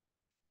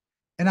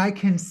 And I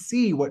can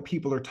see what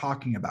people are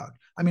talking about.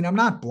 I mean, I'm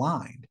not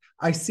blind.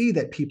 I see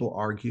that people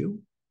argue.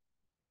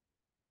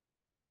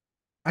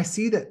 I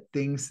see that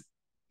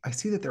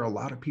there are a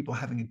lot of people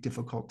having a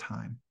difficult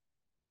time.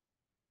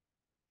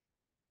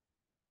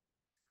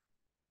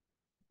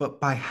 But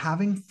by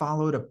having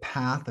followed a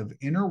path of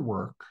inner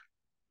work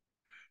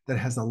that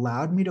has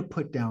allowed me to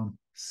put down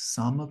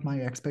some of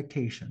my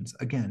expectations,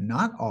 again,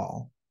 not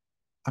all,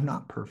 I'm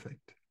not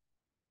perfect.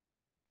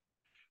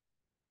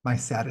 My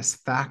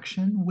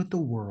satisfaction with the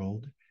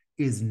world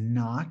is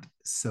not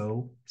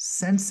so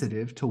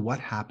sensitive to what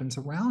happens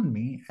around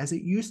me as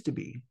it used to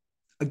be.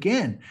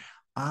 Again,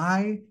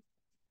 I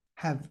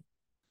have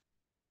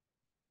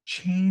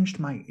changed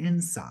my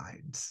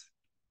insides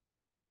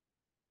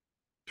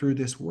through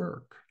this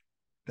work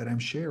that I'm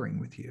sharing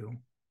with you.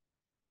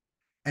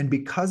 And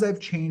because I've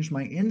changed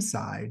my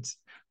insides,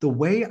 the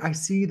way I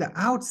see the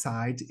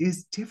outsides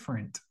is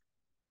different.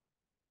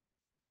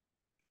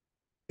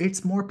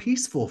 It's more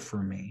peaceful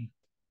for me.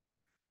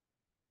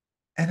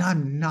 And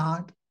I'm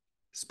not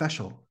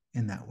special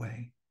in that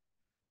way.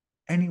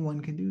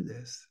 Anyone can do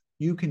this.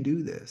 You can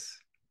do this.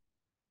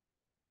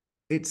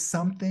 It's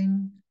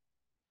something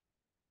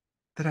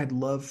that I'd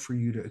love for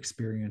you to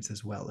experience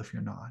as well if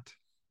you're not.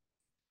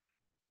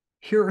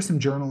 Here are some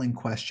journaling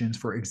questions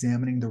for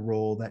examining the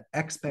role that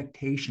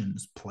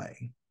expectations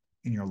play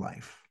in your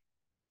life.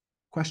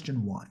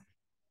 Question 1.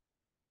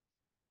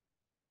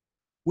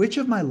 Which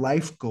of my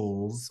life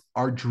goals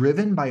are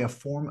driven by a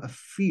form of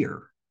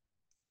fear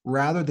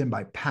rather than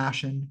by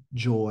passion,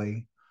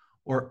 joy,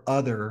 or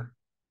other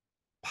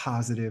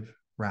positive,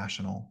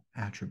 rational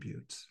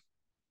attributes?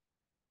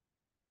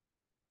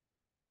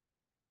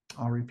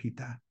 I'll repeat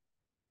that.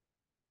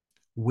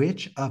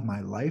 Which of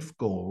my life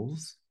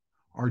goals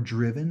are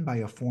driven by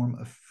a form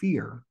of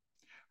fear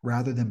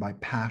rather than by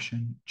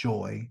passion,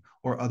 joy,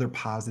 or other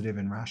positive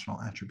and rational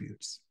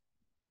attributes?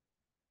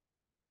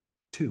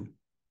 2.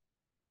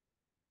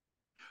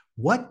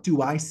 What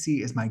do I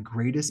see as my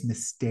greatest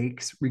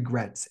mistakes,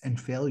 regrets, and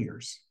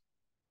failures?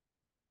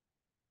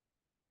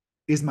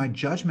 Is my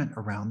judgment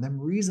around them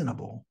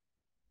reasonable?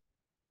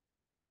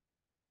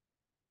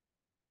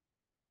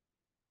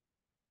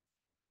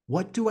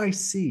 What do I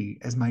see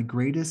as my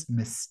greatest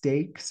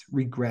mistakes,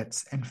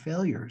 regrets, and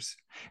failures?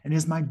 And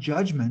is my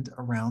judgment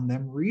around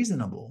them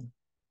reasonable?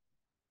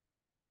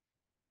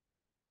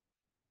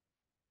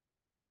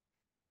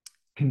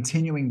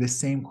 Continuing this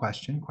same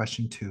question,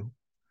 question 2.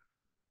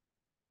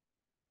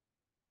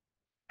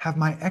 Have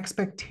my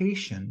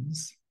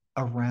expectations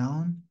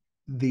around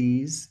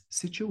these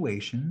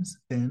situations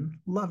been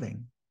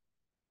loving?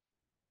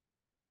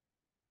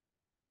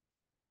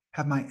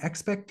 Have my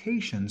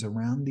expectations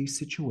around these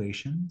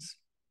situations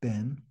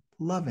been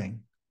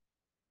loving?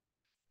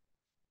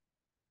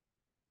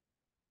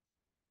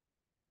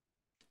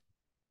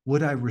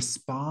 Would I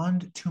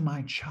respond to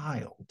my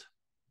child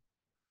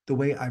the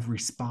way I've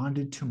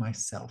responded to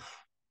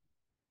myself?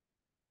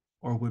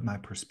 Or would my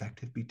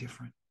perspective be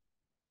different?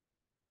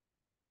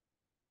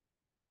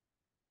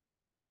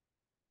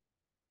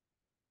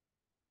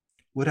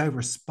 Would I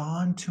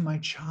respond to my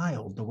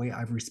child the way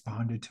I've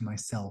responded to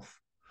myself?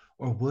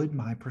 Or would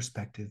my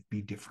perspective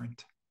be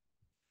different?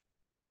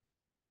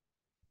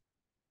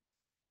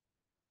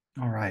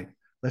 All right,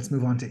 let's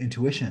move on to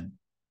intuition.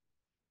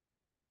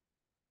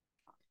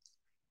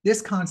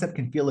 This concept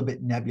can feel a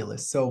bit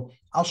nebulous, so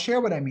I'll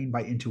share what I mean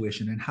by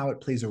intuition and how it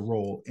plays a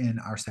role in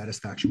our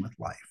satisfaction with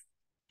life.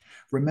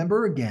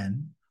 Remember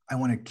again, I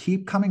want to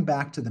keep coming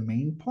back to the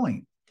main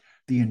point.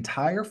 The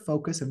entire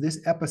focus of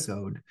this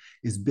episode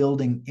is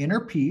building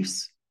inner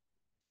peace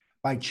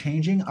by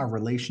changing our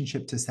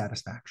relationship to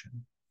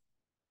satisfaction.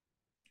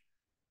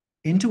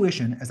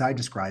 Intuition, as I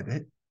describe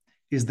it,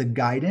 is the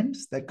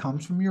guidance that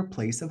comes from your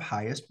place of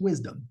highest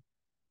wisdom.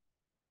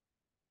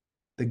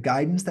 The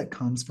guidance that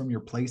comes from your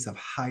place of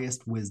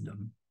highest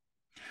wisdom.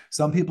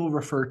 Some people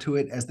refer to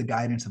it as the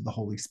guidance of the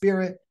Holy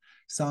Spirit.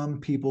 Some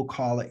people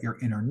call it your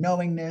inner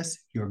knowingness,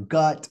 your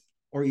gut,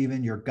 or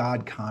even your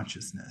God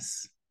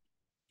consciousness.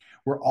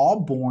 We're all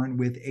born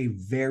with a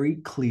very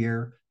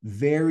clear,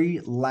 very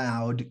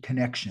loud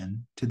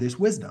connection to this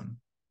wisdom.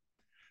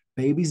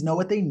 Babies know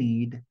what they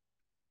need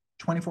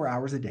 24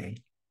 hours a day.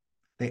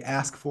 They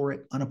ask for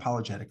it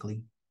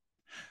unapologetically.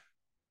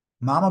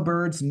 Mama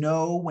birds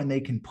know when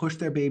they can push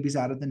their babies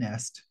out of the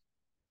nest,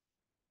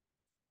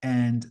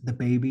 and the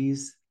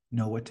babies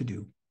know what to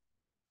do.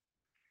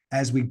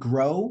 As we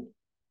grow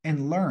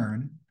and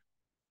learn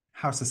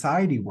how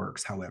society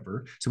works,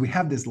 however, so we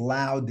have this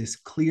loud, this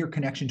clear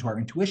connection to our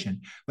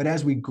intuition, but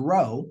as we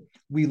grow,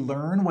 we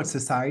learn what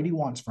society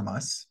wants from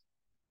us.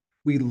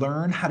 We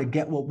learn how to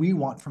get what we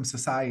want from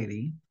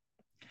society,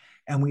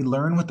 and we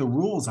learn what the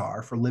rules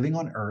are for living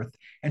on Earth.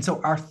 And so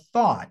our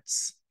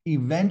thoughts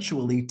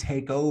eventually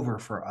take over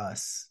for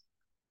us.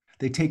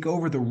 They take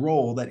over the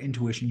role that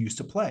intuition used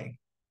to play.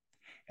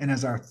 And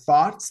as our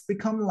thoughts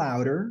become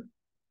louder,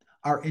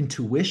 our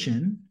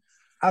intuition,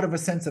 out of a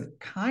sense of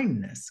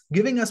kindness,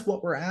 giving us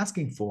what we're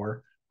asking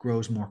for,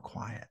 grows more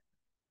quiet.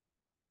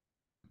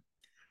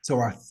 So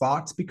our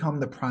thoughts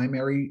become the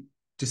primary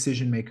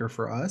decision maker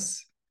for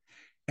us.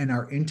 And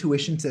our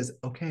intuition says,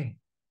 okay,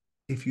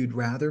 if you'd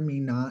rather me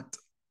not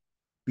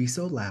be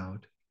so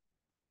loud,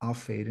 I'll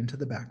fade into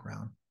the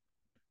background.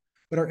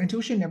 But our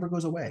intuition never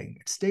goes away.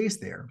 It stays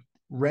there,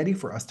 ready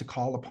for us to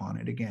call upon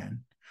it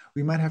again.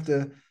 We might have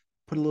to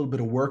put a little bit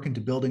of work into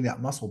building that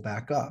muscle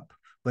back up,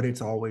 but it's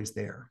always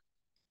there.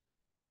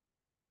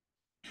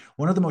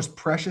 One of the most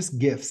precious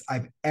gifts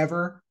I've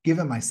ever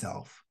given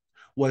myself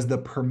was the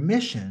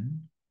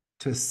permission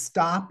to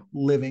stop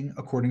living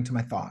according to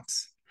my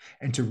thoughts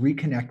and to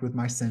reconnect with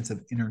my sense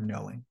of inner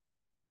knowing.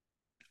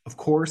 Of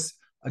course,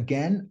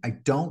 again, I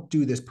don't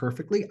do this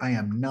perfectly. I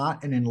am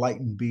not an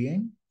enlightened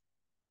being.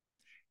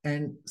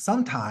 And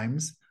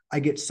sometimes I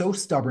get so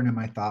stubborn in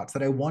my thoughts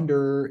that I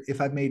wonder if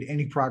I've made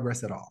any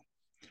progress at all.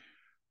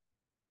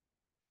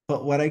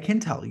 But what I can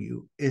tell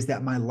you is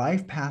that my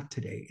life path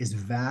today is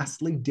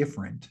vastly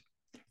different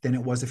than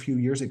it was a few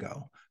years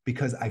ago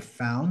because I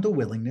found the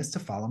willingness to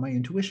follow my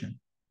intuition.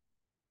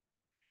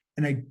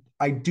 And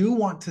I do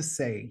want to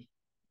say,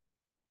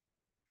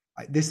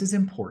 this is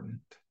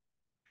important,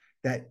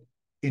 that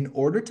in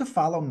order to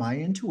follow my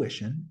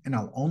intuition, and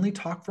I'll only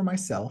talk for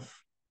myself,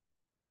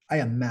 I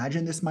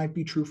imagine this might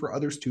be true for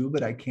others too,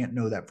 but I can't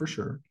know that for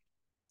sure.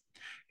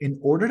 In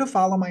order to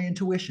follow my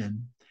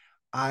intuition,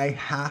 I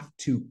have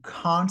to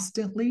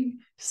constantly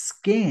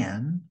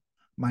scan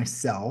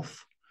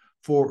myself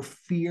for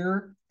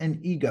fear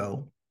and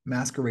ego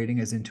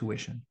masquerading as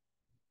intuition.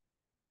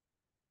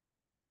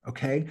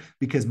 Okay?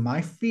 Because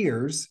my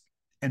fears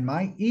and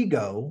my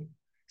ego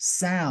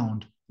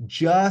sound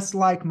just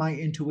like my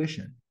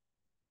intuition.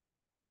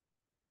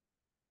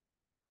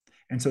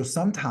 And so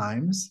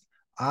sometimes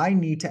I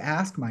need to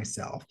ask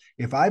myself,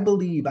 if I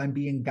believe I'm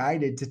being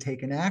guided to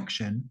take an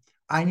action,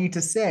 I need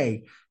to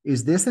say,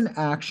 is this an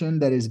action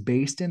that is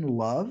based in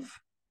love,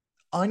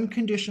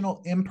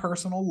 unconditional,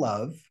 impersonal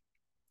love,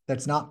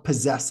 that's not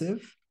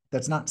possessive,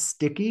 that's not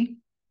sticky,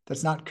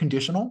 that's not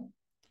conditional?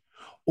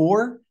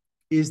 Or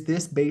is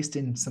this based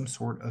in some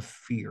sort of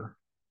fear,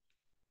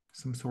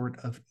 some sort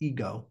of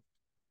ego?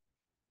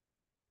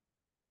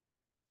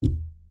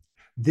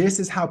 This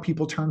is how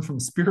people turn from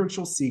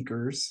spiritual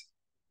seekers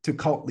to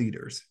cult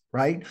leaders,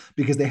 right?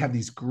 Because they have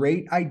these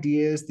great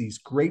ideas, these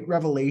great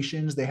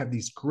revelations, they have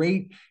these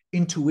great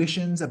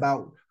intuitions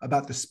about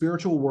the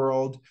spiritual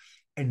world,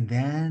 and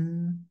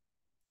then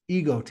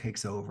ego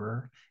takes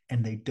over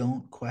and they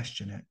don't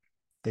question it.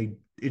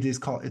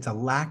 It's a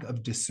lack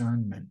of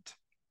discernment.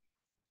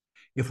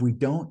 If we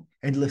don't,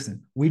 and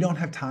listen, we don't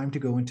have time to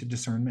go into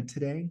discernment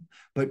today,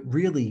 but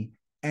really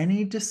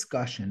any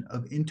discussion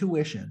of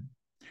intuition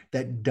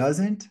that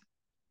doesn't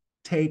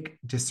take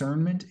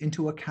discernment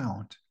into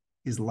account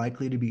is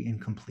likely to be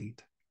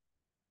incomplete.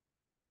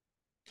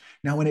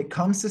 Now, when it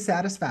comes to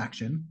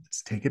satisfaction,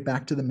 let's take it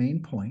back to the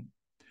main point,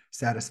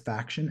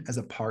 satisfaction as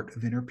a part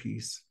of inner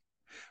peace.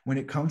 When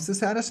it comes to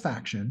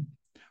satisfaction,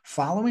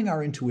 following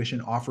our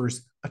intuition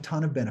offers a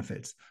ton of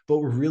benefits, but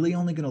we're really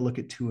only going to look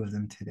at two of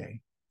them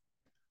today.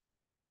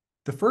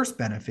 The first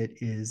benefit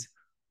is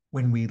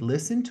when we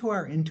listen to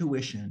our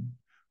intuition,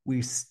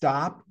 we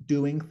stop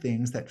doing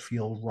things that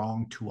feel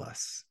wrong to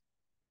us.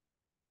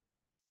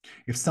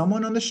 If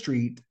someone on the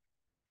street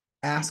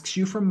asks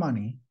you for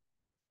money,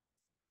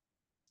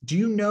 do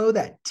you know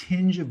that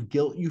tinge of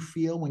guilt you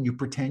feel when you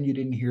pretend you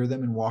didn't hear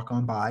them and walk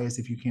on by as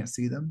if you can't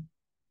see them?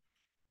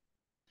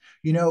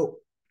 You know,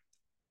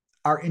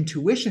 our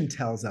intuition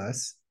tells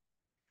us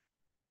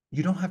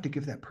you don't have to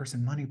give that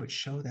person money, but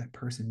show that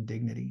person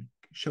dignity,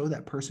 show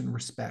that person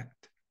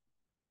respect.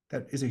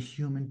 That is a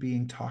human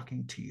being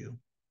talking to you.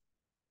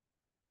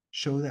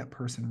 Show that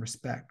person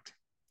respect.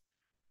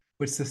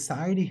 What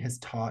society has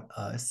taught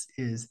us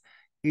is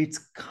it's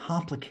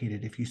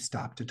complicated if you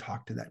stop to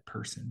talk to that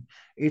person.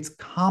 It's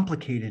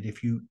complicated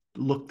if you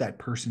look that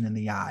person in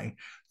the eye.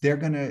 They're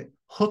going to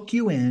hook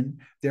you in.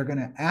 They're going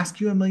to ask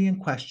you a million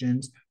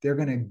questions. They're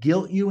going to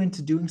guilt you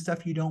into doing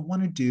stuff you don't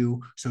want to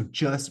do. So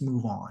just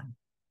move on,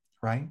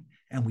 right?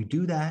 And we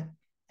do that,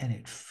 and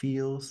it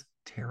feels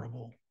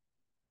terrible.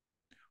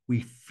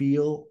 We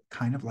feel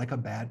kind of like a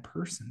bad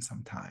person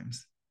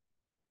sometimes.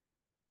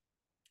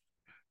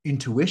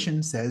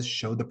 Intuition says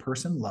show the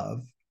person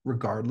love,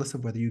 regardless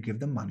of whether you give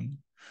them money.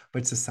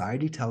 But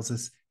society tells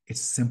us it's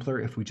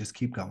simpler if we just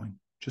keep going,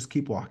 just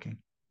keep walking.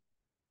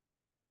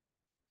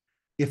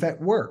 If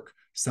at work,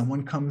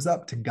 someone comes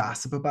up to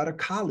gossip about a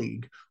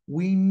colleague,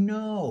 we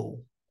know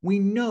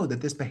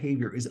that this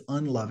behavior is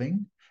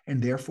unloving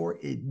and therefore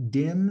it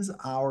dims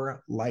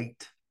our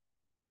light.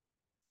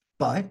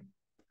 But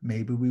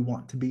maybe we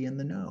want to be in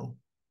the know.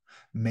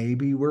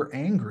 Maybe we're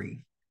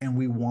angry and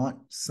we want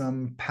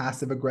some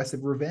passive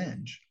aggressive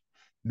revenge.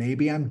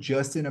 Maybe I'm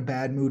just in a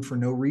bad mood for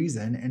no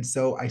reason. And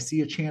so I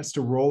see a chance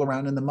to roll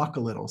around in the muck a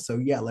little. So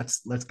yeah,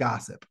 let's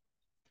gossip,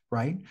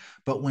 right?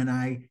 But when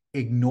I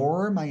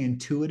ignore my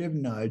intuitive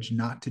nudge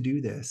not to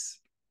do this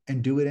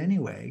and do it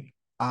anyway,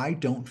 I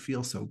don't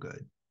feel so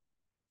good.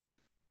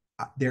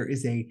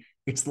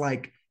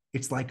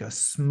 It's like a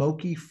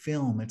smoky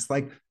film. It's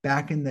like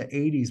back in the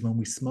 80s when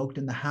we smoked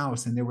in the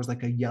house and there was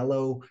like a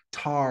yellow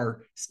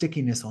tar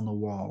stickiness on the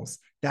walls.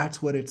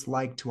 That's what it's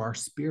like to our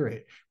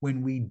spirit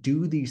when we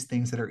do these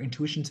things that our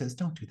intuition says,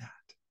 don't do that.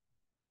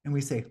 And we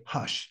say,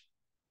 hush,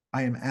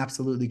 I am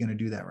absolutely going to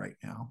do that right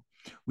now.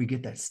 We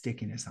get that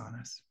stickiness on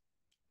us.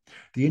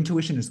 The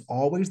intuition is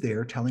always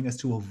there telling us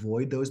to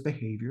avoid those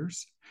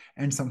behaviors.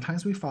 And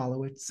sometimes we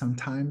follow it.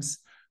 Sometimes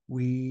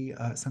we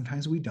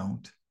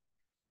don't.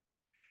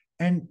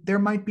 And there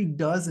might be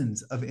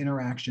dozens of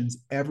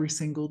interactions every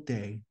single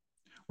day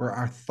where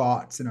our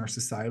thoughts and our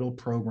societal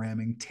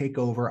programming take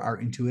over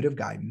our intuitive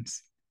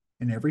guidance.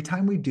 And every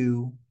time we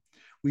do,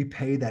 we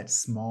pay that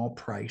small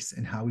price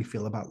in how we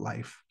feel about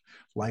life.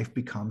 Life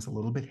becomes a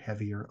little bit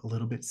heavier, a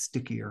little bit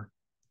stickier.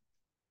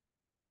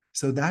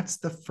 So that's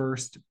the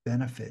first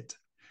benefit.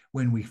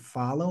 When we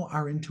follow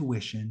our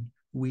intuition,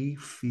 we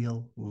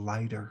feel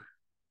lighter.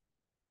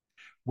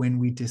 When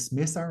we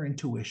dismiss our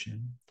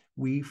intuition,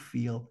 we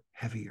feel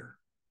heavier.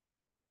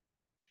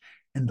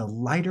 And the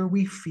lighter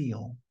we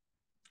feel,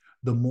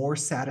 the more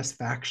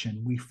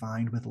satisfaction we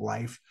find with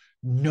life,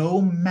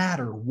 no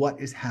matter what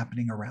is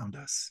happening around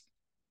us.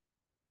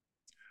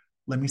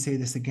 Let me say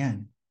this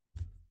again.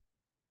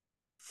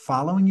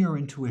 Following your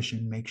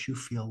intuition makes you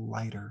feel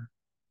lighter.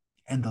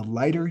 And the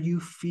lighter you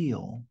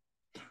feel,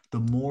 the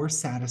more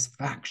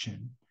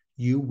satisfaction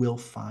you will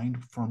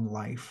find from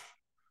life,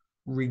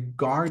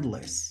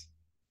 regardless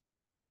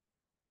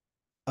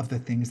of the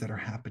things that are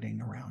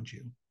happening around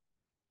you.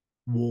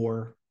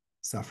 War,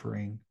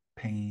 suffering,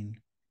 pain,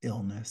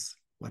 illness,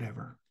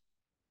 whatever.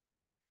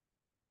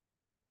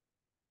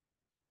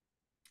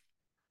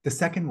 The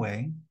second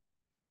way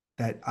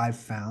that I've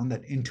found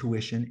that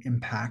intuition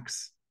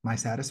impacts my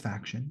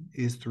satisfaction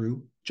is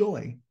through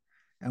joy.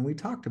 And we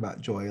talked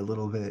about joy a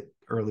little bit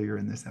earlier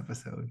in this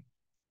episode.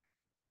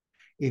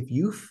 If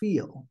you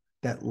feel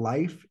that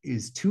life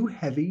is too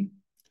heavy,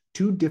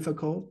 too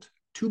difficult,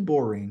 too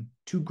boring,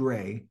 too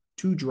gray,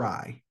 too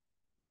dry,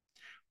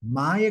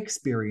 my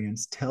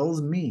experience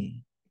tells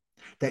me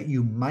that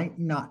you might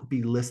not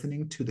be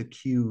listening to the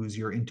cues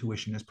your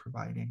intuition is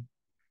providing.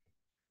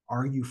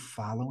 Are you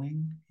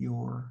following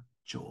your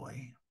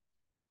joy?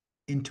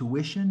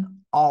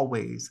 Intuition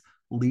always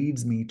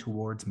leads me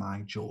towards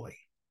my joy.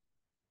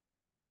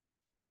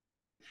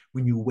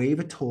 When you wave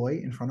a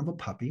toy in front of a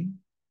puppy,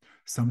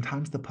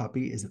 sometimes the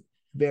puppy is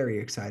very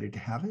excited to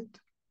have it,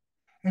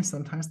 and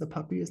sometimes the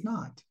puppy is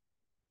not.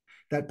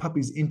 That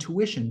puppy's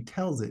intuition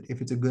tells it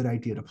if it's a good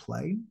idea to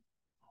play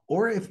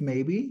or if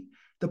maybe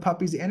the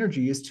puppy's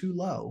energy is too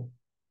low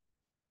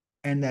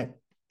and that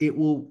it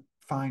will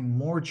find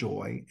more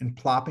joy in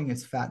plopping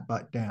its fat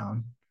butt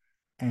down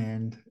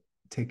and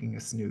taking a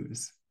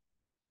snooze.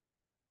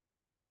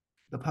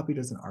 The puppy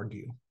doesn't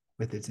argue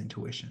with its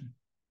intuition.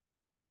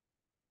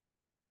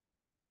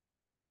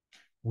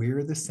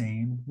 We're the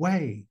same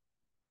way.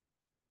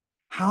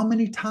 How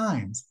many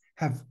times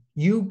have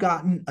you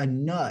gotten a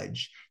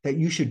nudge that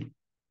you should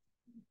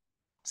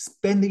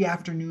spend the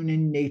afternoon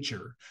in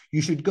nature?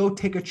 You should go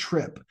take a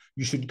trip.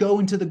 You should go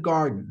into the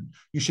garden.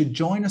 You should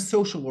join a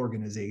social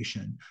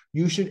organization.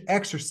 You should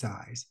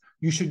exercise.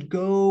 You should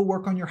go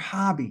work on your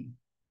hobby.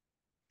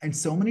 And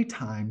so many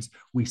times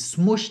we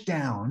smush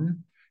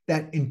down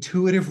that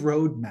intuitive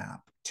roadmap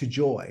to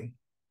joy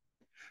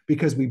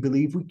because we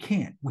believe we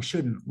can't, we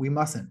shouldn't, we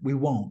mustn't, we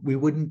won't, we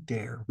wouldn't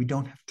dare, we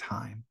don't have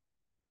time.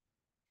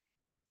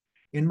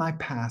 In my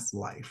past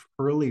life,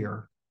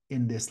 earlier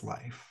in this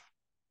life,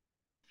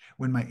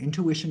 when my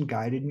intuition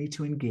guided me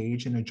to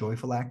engage in a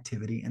joyful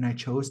activity and I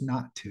chose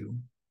not to,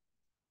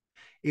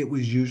 it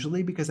was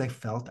usually because I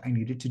felt I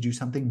needed to do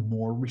something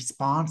more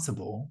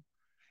responsible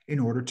in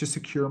order to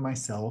secure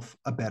myself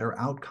a better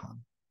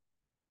outcome.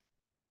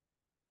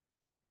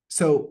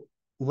 So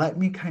let's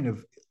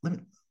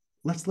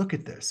look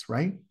at this,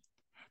 right?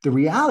 The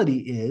reality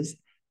is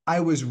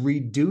I was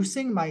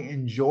reducing my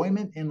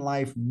enjoyment in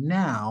life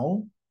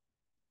now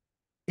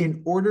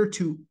in order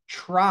to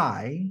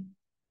try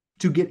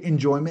to get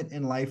enjoyment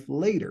in life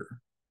later.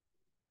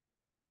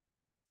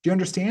 Do you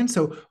understand?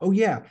 So, oh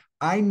yeah,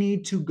 I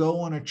need to go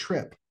on a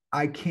trip.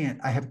 I can't.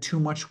 I have too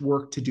much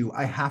work to do.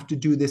 I have to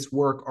do this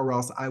work or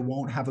else I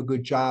won't have a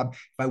good job.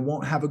 If I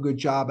won't have a good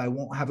job, I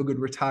won't have a good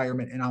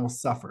retirement and I will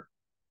suffer.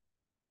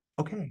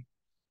 Okay.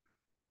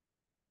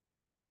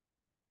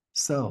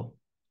 So,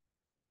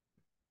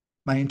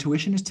 my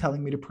intuition is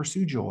telling me to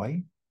pursue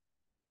joy,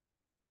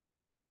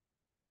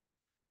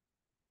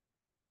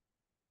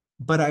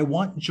 but I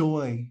want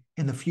joy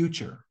in the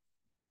future.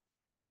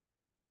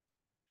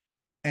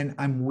 And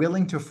I'm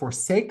willing to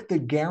forsake the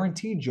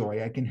guaranteed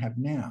joy I can have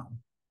now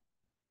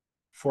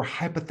for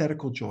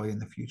hypothetical joy in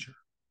the future.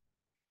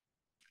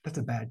 That's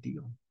a bad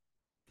deal.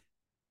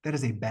 That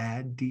is a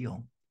bad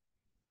deal.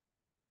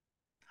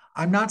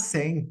 I'm not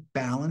saying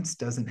balance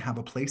doesn't have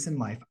a place in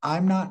life.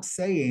 I'm not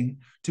saying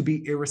to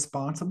be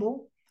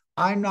irresponsible.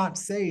 I'm not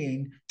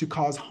saying to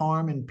cause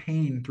harm and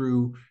pain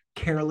through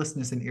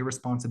carelessness and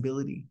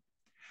irresponsibility.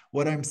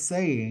 What I'm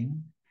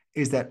saying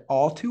is that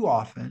all too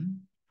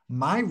often,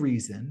 my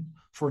reason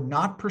for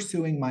not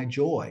pursuing my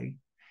joy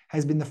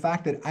has been the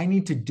fact that I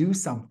need to do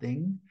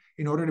something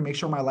in order to make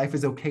sure my life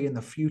is okay in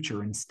the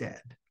future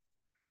instead,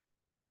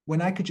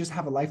 when I could just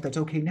have a life that's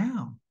okay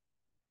now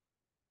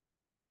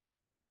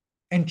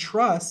and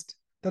trust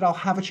that I'll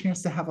have a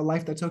chance to have a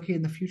life that's okay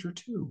in the future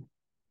too.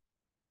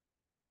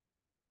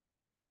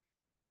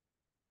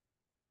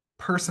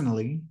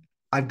 Personally,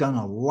 I've done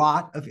a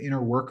lot of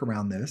inner work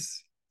around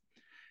this.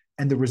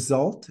 And the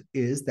result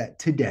is that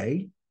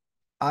today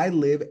I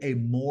live a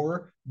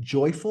more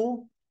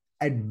joyful,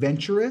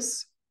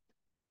 adventurous,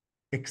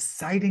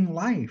 exciting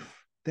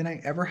life than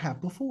I ever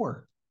have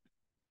before.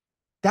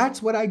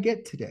 That's what I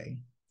get today.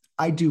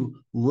 I do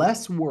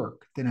less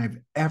work than I've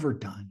ever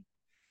done,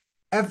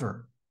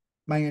 ever,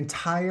 my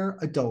entire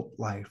adult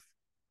life.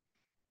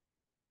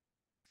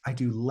 I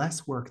do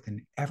less work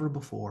than ever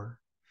before,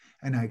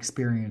 and I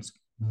experience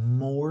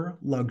more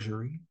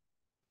luxury,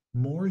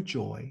 more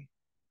joy,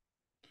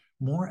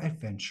 more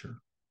adventure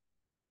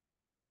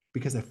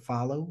because I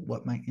follow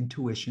what my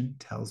intuition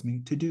tells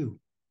me to do,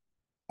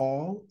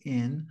 all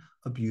in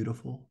a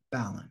beautiful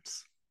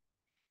balance.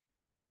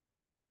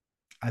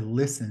 I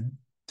listen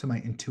to my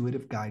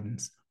intuitive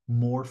guidance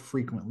more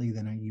frequently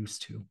than I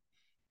used to,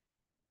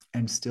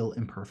 and still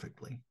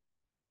imperfectly.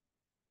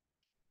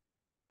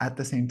 At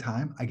the same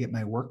time, I get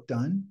my work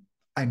done.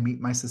 I meet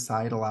my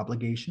societal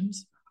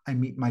obligations. I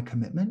meet my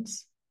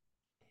commitments.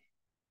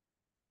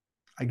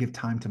 I give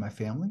time to my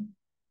family.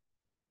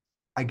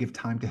 I give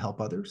time to help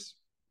others.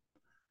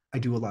 I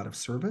do a lot of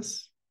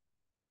service.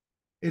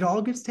 It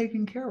all gets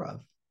taken care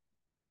of.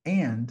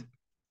 And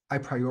I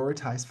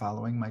prioritize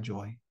following my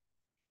joy.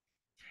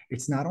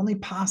 It's not only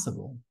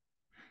possible,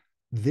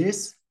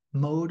 this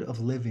mode of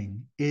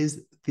living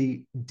is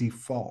the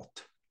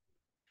default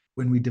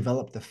when we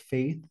develop the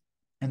faith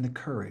and the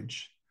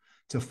courage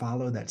to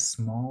follow that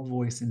small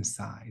voice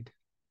inside.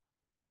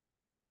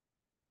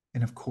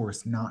 And of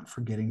course, not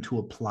forgetting to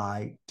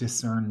apply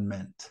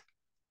discernment.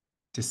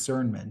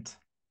 Discernment,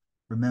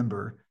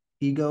 remember,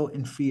 ego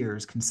and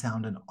fears can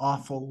sound an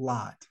awful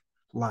lot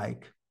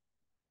like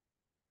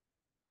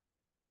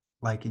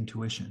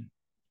intuition.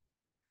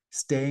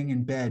 Staying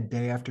in bed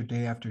day after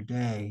day after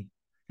day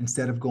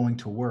instead of going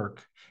to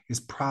work is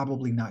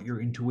probably not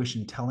your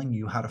intuition telling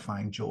you how to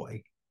find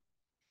joy.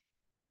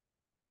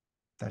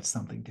 That's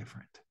something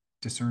different.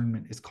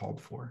 Discernment is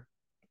called for.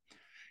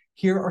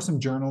 Here are some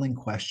journaling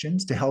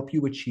questions to help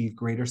you achieve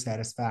greater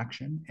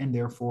satisfaction and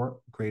therefore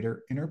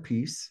greater inner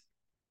peace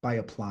by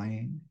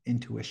applying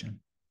intuition.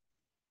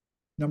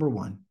 Number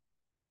one,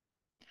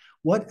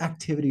 What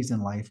activities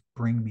in life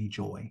bring me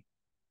joy?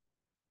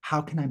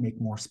 How can I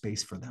make more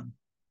space for them?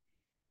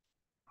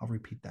 I'll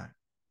repeat that.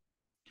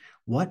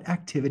 What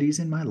activities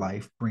in my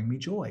life bring me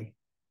joy?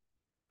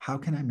 How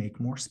can I make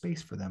more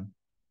space for them?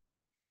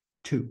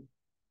 2,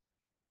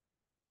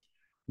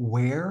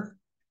 where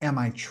am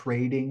I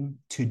trading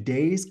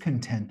today's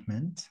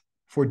contentment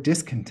for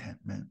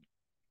discontentment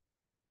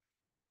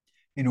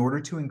in order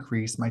to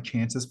increase my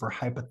chances for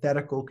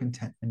hypothetical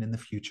contentment in the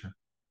future?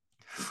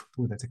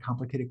 Oh, that's a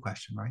complicated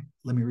question, right?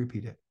 Let me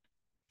repeat it.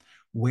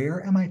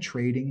 Where am I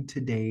trading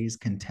today's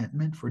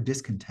contentment for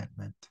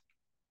discontentment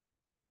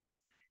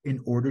in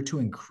order to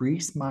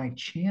increase my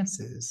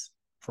chances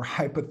for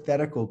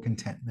hypothetical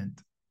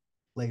contentment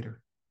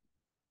later?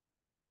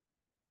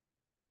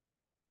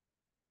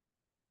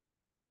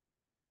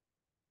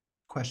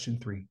 Question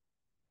 3.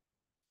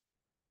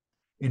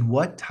 In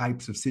what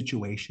types of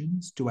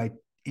situations do I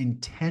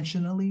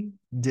intentionally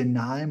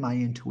deny my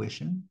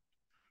intuition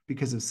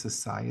because of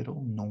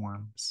societal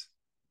norms?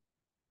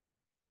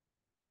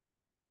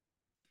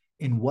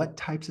 In what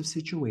types of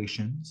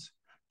situations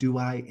do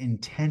I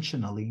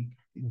intentionally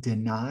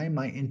deny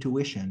my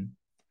intuition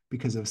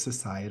because of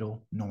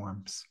societal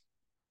norms?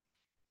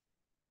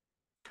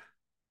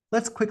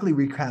 Let's quickly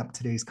recap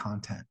today's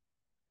content.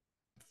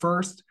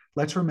 First,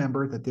 let's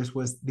remember that this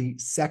was the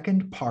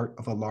second part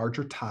of a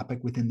larger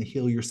topic within the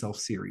Heal Yourself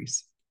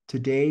series.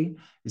 Today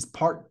is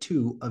part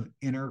 2 of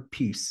inner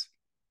peace.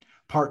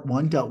 Part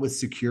 1 dealt with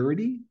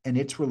security and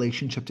its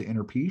relationship to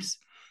inner peace.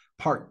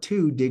 Part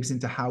 2 digs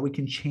into how we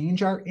can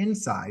change our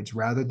insides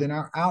rather than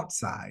our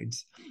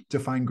outsides to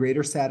find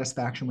greater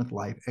satisfaction with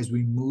life as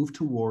we move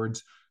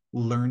towards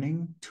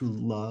learning to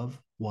love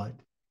what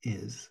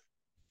is.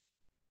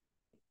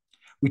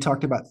 We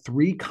talked about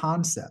 3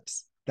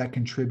 concepts that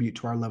contribute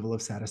to our level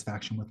of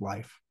satisfaction with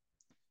life: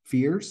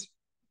 fears,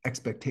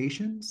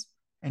 expectations,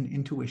 and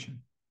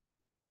intuition.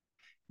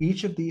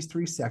 Each of these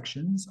 3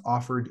 sections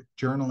offered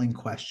journaling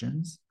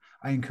questions.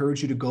 I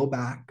encourage you to go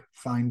back,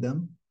 find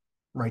them,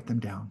 write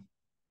them down.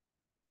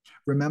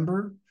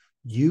 Remember,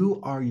 you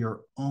are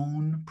your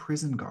own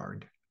prison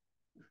guard.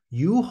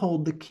 You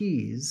hold the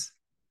keys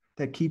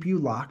that keep you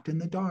locked in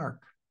the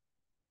dark.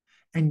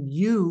 And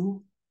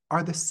you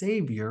are the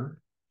savior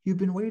you've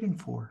been waiting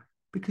for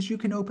because you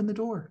can open the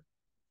door.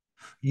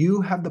 You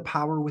have the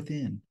power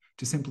within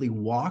to simply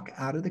walk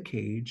out of the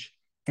cage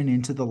and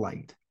into the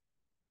light.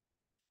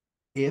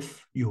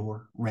 If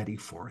you're ready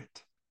for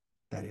it,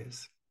 that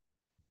is.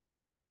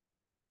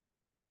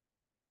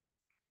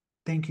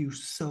 Thank you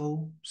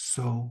so,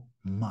 so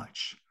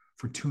much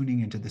for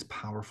tuning into this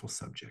powerful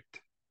subject.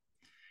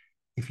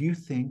 If you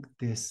think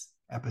this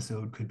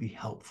episode could be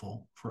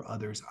helpful for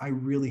others, I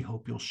really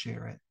hope you'll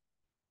share it.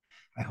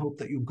 I hope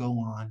that you'll go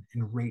on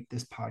and rate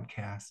this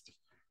podcast,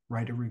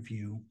 write a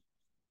review.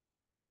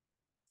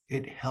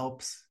 It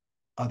helps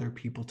other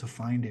people to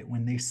find it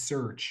when they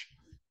search,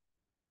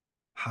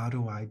 how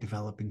do I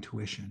develop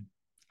intuition?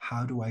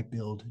 How do I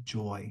build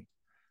joy?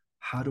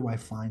 How do I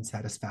find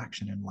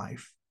satisfaction in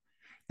life?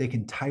 They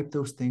can type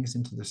those things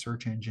into the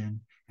search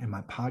engine and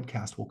my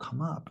podcast will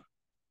come up.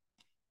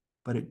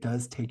 But it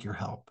does take your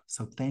help.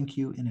 So thank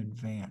you in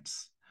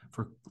advance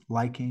for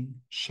liking,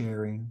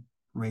 sharing,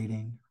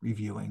 rating,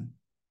 reviewing.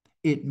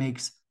 It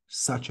makes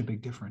such a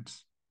big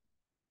difference.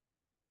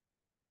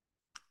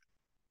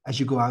 As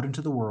you go out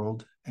into the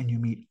world and you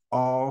meet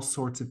all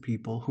sorts of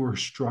people who are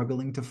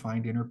struggling to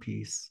find inner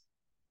peace,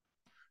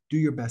 do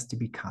your best to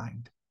be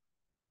kind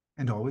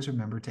and always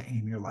remember to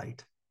aim your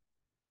light.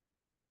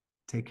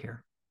 Take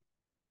care.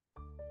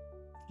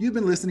 You've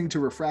been listening to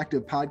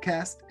Refractive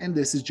Podcast, and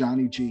this is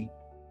Johnny G.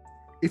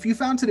 If you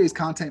found today's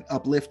content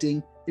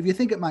uplifting, if you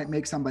think it might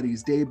make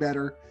somebody's day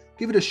better,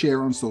 give it a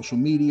share on social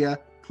media,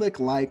 click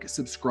like,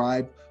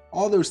 subscribe.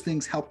 All those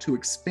things help to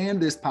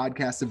expand this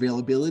podcast's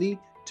availability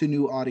to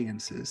new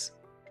audiences.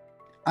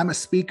 I'm a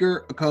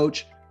speaker, a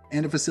coach,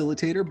 and a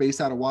facilitator based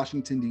out of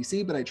Washington,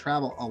 D.C., but I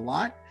travel a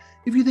lot.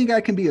 If you think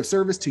I can be of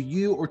service to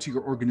you or to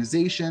your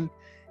organization,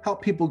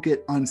 help people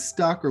get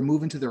unstuck or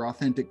move into their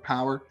authentic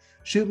power,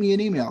 shoot me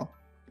an email.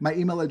 My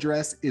email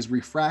address is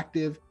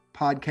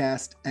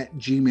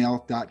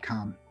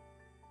refractivepodcast@gmail.com.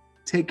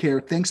 Take care.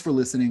 Thanks for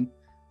listening,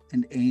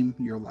 and aim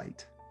your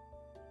light.